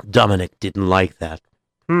 Dominic didn't like that.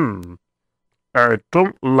 I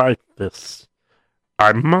don't like this.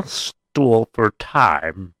 I must stall for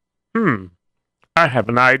time. I have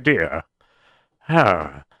an idea.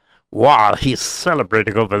 While he's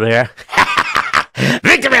celebrating over there.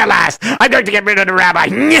 Victory at last! I'm going to get rid of the rabbi.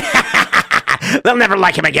 They'll never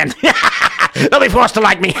like him again. They'll be forced to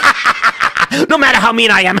like me. No matter how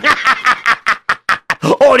mean I am.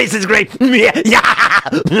 Oh, this is great.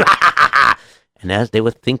 And as they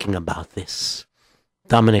were thinking about this,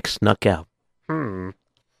 Dominic snuck out.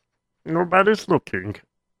 Nobody's looking.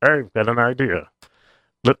 I've got an idea.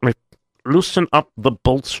 Let me loosen up the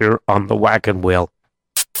bolts here on the wagon wheel.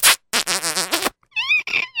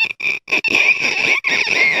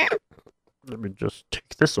 Let me just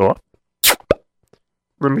take this off.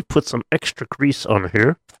 Let me put some extra grease on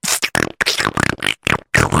here.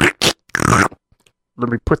 Let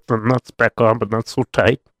me put the nuts back on, but not so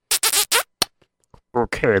tight.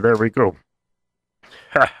 Okay, there we go.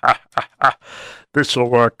 This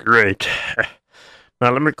will work great.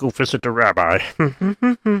 Now let me go visit the rabbi.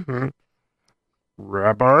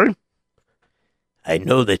 Rabbi? I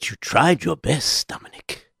know that you tried your best,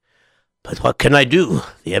 Dominic. But what can I do?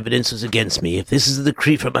 The evidence is against me. If this is the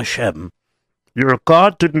decree from Hashem... Your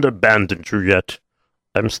God didn't abandon you yet.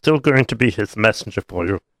 I'm still going to be his messenger for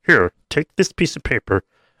you. Here, take this piece of paper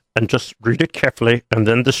and just read it carefully and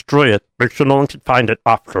then destroy it. Make sure no one can find it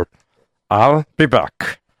after. I'll be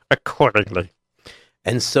back accordingly.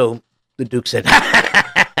 And so the Duke said,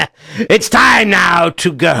 It's time now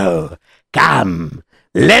to go. Come,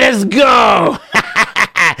 let us go.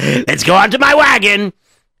 Let's go onto my wagon.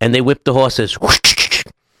 And they whipped the horses.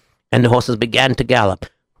 And the horses began to gallop.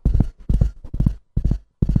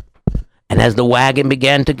 And as the wagon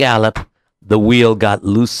began to gallop, the wheel got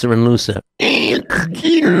looser and looser. And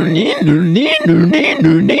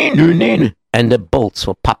the bolts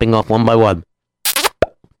were popping off one by one.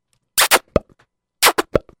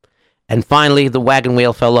 And finally, the wagon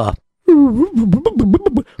wheel fell off.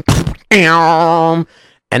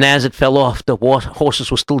 And as it fell off, the horses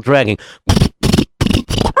were still dragging.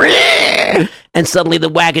 And suddenly the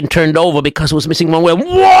wagon turned over because it was missing one wheel.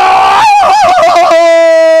 Whoa!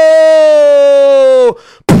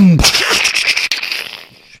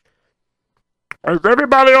 Is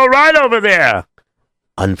everybody all right over there?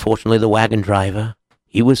 Unfortunately, the wagon driver,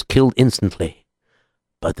 he was killed instantly.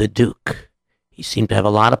 But the Duke, he seemed to have a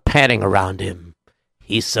lot of padding around him.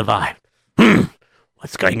 He survived.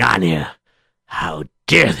 What's going on here? How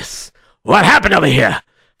dare this? What happened over here?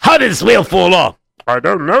 How did this wheel fall off? I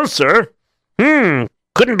don't know, sir.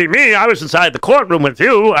 Couldn't be me. I was inside the courtroom with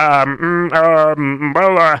you. I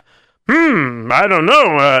don't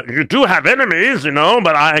know. You do have enemies,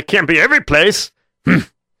 but I can't be every place.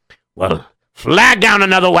 Well, flag down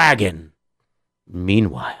another wagon.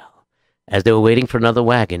 Meanwhile, as they were waiting for another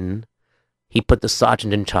wagon, he put the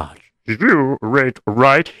sergeant in charge. You wait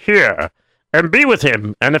right here and be with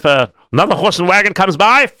him. And if another horse and wagon comes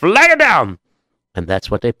by, flag it down. And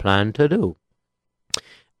that's what they planned to do.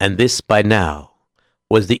 And this, by now,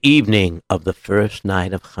 was the evening of the first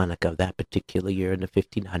night of Hanukkah of that particular year in the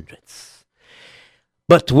 1500s.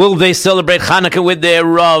 But will they celebrate Hanukkah with their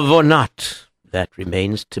Rav or not? That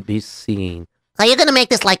remains to be seen. Are you going to make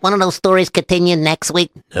this like one of those stories continue next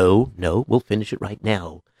week? No, we'll finish it right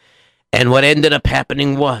now. And what ended up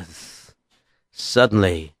happening was,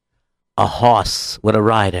 suddenly, a horse with a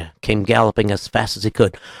rider came galloping as fast as he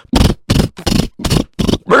could.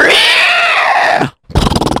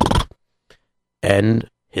 And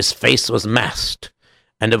his face was masked,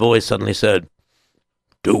 and a voice suddenly said,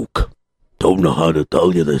 Duke, don't know how to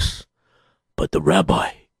tell you this, but the rabbi,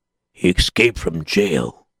 he escaped from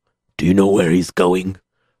jail. Do you know where he's going?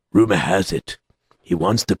 Rumor has it, he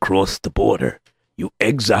wants to cross the border. You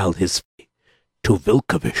exiled his to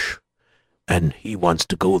Vilkovish, and he wants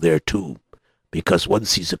to go there too, because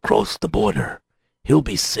once he's across the border, he'll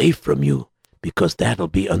be safe from you, because that'll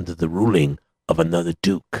be under the ruling of another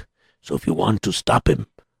duke. So if you want to stop him,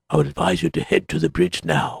 I would advise you to head to the bridge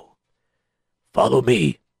now. Follow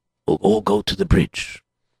me. We'll all go to the bridge.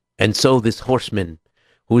 And so this horseman,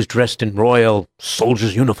 who was dressed in royal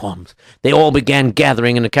soldiers' uniforms, they all began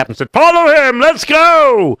gathering, and the captain said, Follow him, let's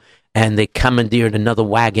go! And they commandeered another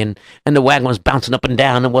wagon, and the wagon was bouncing up and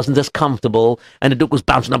down and wasn't as comfortable, and the Duke was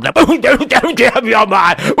bouncing up and down. Don't you have your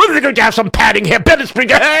mind? We're going to have some padding here. Better spring.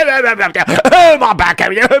 Oh, my back.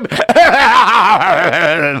 Give me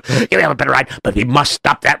a better ride. But we must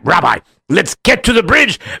stop that rabbi. Let's get to the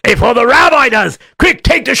bridge before the rabbi does. Quick,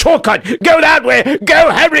 take the shortcut. Go that way.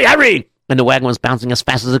 Go, hurry. And the wagon was bouncing as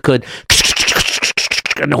fast as it could.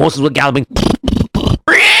 And the horses were galloping.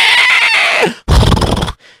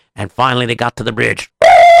 And finally they got to the bridge.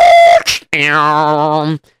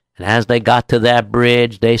 And as they got to that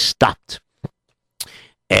bridge, they stopped.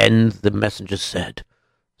 And the messenger said,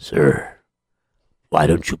 Sir, why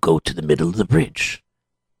don't you go to the middle of the bridge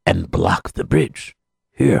and block the bridge?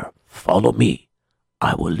 Here, follow me.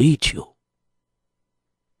 I will lead you.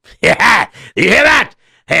 Yeah, you hear that?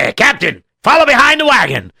 Hey, Captain, follow behind the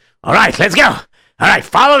wagon. All right, let's go. All right,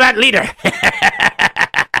 follow that leader.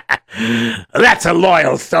 That's a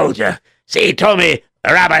loyal soldier. See, he told me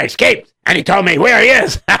the rabbi escaped, and he told me where he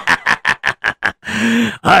is.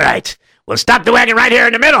 All right, we'll stop the wagon right here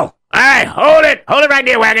in the middle. All right, hold it right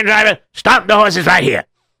there, wagon driver. Stop the horses right here.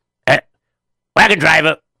 Wagon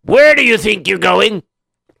driver, where do you think you're going?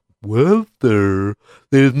 Well, sir,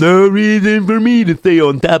 there's no reason for me to stay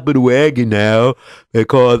on top of the wagon now,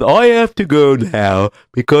 because I have to go now,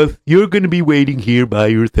 because you're going to be waiting here by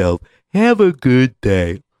yourself. Have a good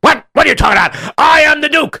day. What are you talking about? I am the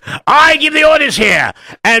Duke. I give the orders here.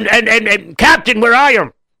 And Captain, where are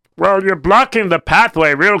you? Well, you're blocking the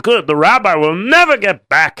pathway real good. The rabbi will never get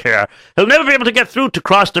back here. He'll never be able to get through to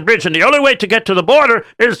cross the bridge, and the only way to get to the border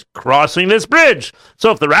is crossing this bridge.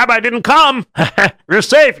 So if the rabbi didn't come, you're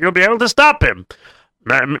safe. You'll be able to stop him.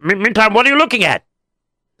 Meantime, what are you looking at?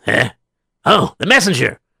 Oh, the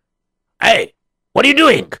messenger. Hey, what are you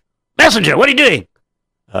doing? Messenger, what are you doing?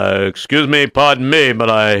 Excuse me, pardon me, but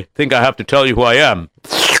I think I have to tell you who I am.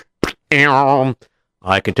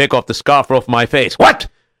 I can take off the scarf off my face. What?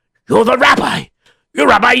 You're the rabbi. You're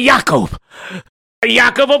Rabbi Yaakov.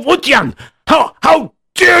 Yaakov of Utyan. How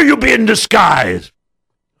dare you be in disguise?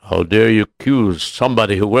 How dare you accuse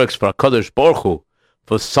somebody who works for HaKadosh Baruch Hu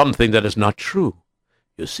for something that is not true?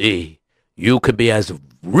 You see, you could be as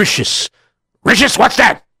vicious. Vicious? What's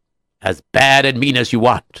that? As bad and mean as you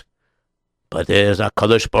want. But there's a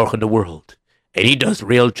HaKadosh Baruch Hu in the world, and he does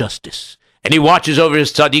real justice, and he watches over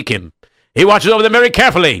his tzaddikim. He watches over them very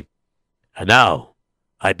carefully. And now,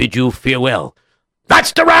 I bid you farewell.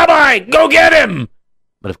 That's the rabbi! Go get him!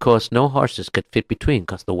 But of course, no horses could fit between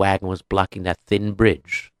because the wagon was blocking that thin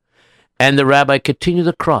bridge. And the rabbi continued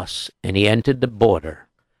across, and he entered the border,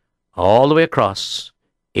 all the way across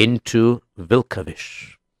into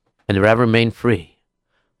Vilkavish. And the rabbi remained free.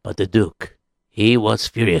 But the Duke, he was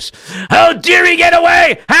furious. How dare he get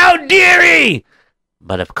away? How dare he?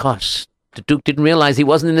 But of course, the Duke didn't realize he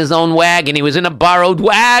wasn't in his own wagon. He was in a borrowed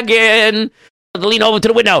wagon. To lean over to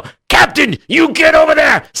the window. Captain, you get over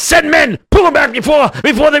there. Send men. Pull him back before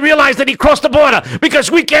they realize that he crossed the border. Because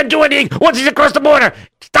we can't do anything once he's across the border.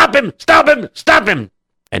 Stop him. Stop him. Stop him.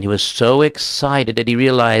 And he was so excited that he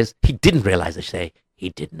didn't realize. He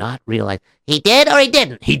did not realize. He did or he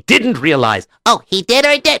didn't? He didn't realize. Oh, he did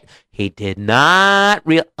or he did? He did not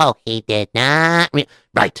realize. Oh, he did not.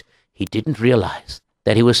 Right. He didn't realize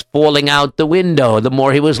that he was falling out the window the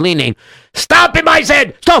more he was leaning. Stop him, I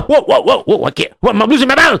said! Stop! Whoa, whoa, whoa, whoa, I can't. Whoa, I'm losing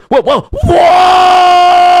my balance! Whoa, whoa, whoa!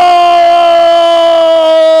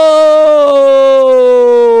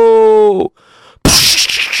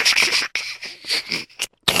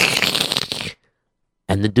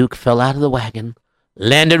 And the Duke fell out of the wagon,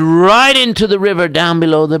 landed right into the river down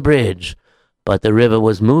below the bridge. But the river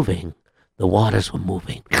was moving. The waters were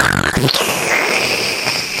moving.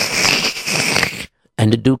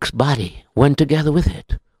 And the Duke's body went together with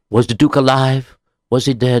it. Was the Duke alive? Was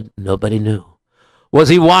he dead? Nobody knew. Was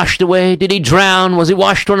he washed away? Did he drown? Was he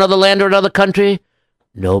washed to another land or another country?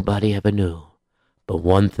 Nobody ever knew. But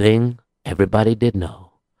one thing everybody did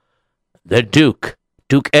know. The Duke,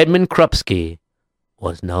 Duke Edmund Krupski,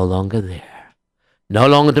 was no longer there. No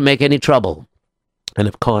longer to make any trouble. And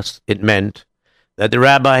of course, it meant that the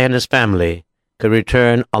rabbi and his family could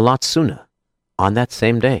return a lot sooner, on that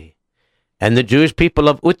same day. And the Jewish people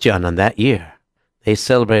of Utjan on that year, they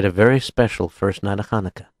celebrate a very special first night of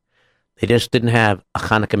Hanukkah. They just didn't have a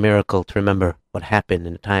Hanukkah miracle to remember what happened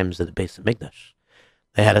in the times of the Beis Hamikdash.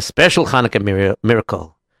 They had a special Hanukkah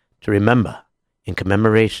miracle to remember in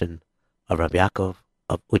commemoration of Rabbi Yaakov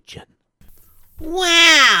of Utjan.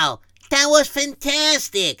 Wow, that was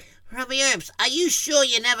fantastic. Rabbi Herbs, are you sure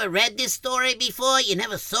you never read this story before? You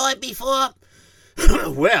never saw it before?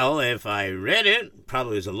 Well, if I read it,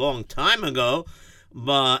 probably was a long time ago,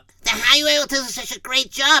 but... Then how are you able to do such a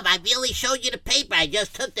great job? I really showed you the paper. I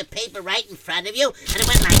just took the paper right in front of you, and it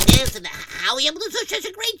went like this, and how are you able to do such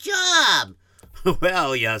a great job?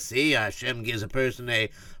 Well, you see, Hashem gives a person a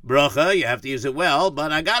bracha, you have to use it well,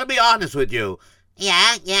 but I gotta be honest with you.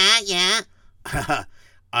 Yeah.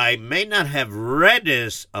 I may not have read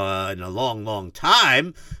this in a long, long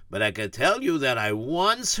time, but I can tell you that I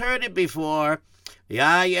once heard it before.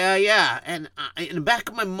 Yeah. And in the back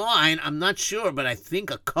of my mind, I'm not sure, but I think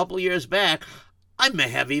a couple years back, I may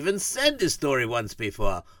have even said this story once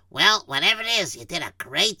before. Well, whatever it is, you did a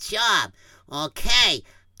great job. Okay.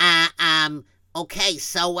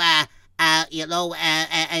 So, I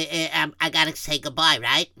gotta say goodbye,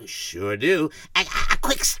 right? Sure do. A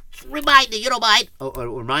quick reminder, you don't mind? A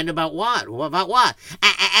reminder about what? About what?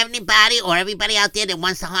 Everybody out there that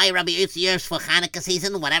wants to hire Rabbi Yitzi Yerbs for Hanukkah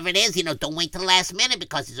season, whatever it is, don't wait till the last minute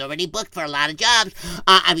because he's already booked for a lot of jobs.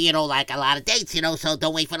 Like a lot of dates, so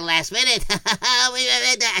don't wait for the last minute.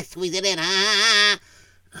 Squeeze it in.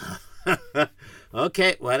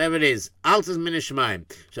 Okay, whatever it is. Altus min Shemaim.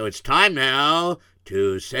 So it's time now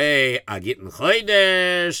to say Agitn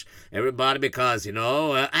Chodesh, everybody, because,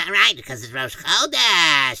 right, because it's Rosh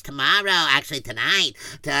Chodesh tomorrow, actually tonight,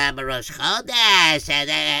 Rosh Chodesh,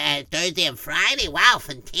 Thursday and Friday. Wow,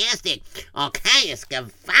 fantastic. Okay, it's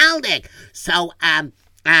gewaldig. So,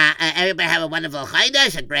 everybody have a wonderful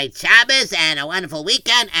Chodesh, a great Shabbos, and a wonderful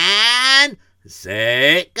weekend, and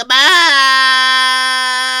say goodbye.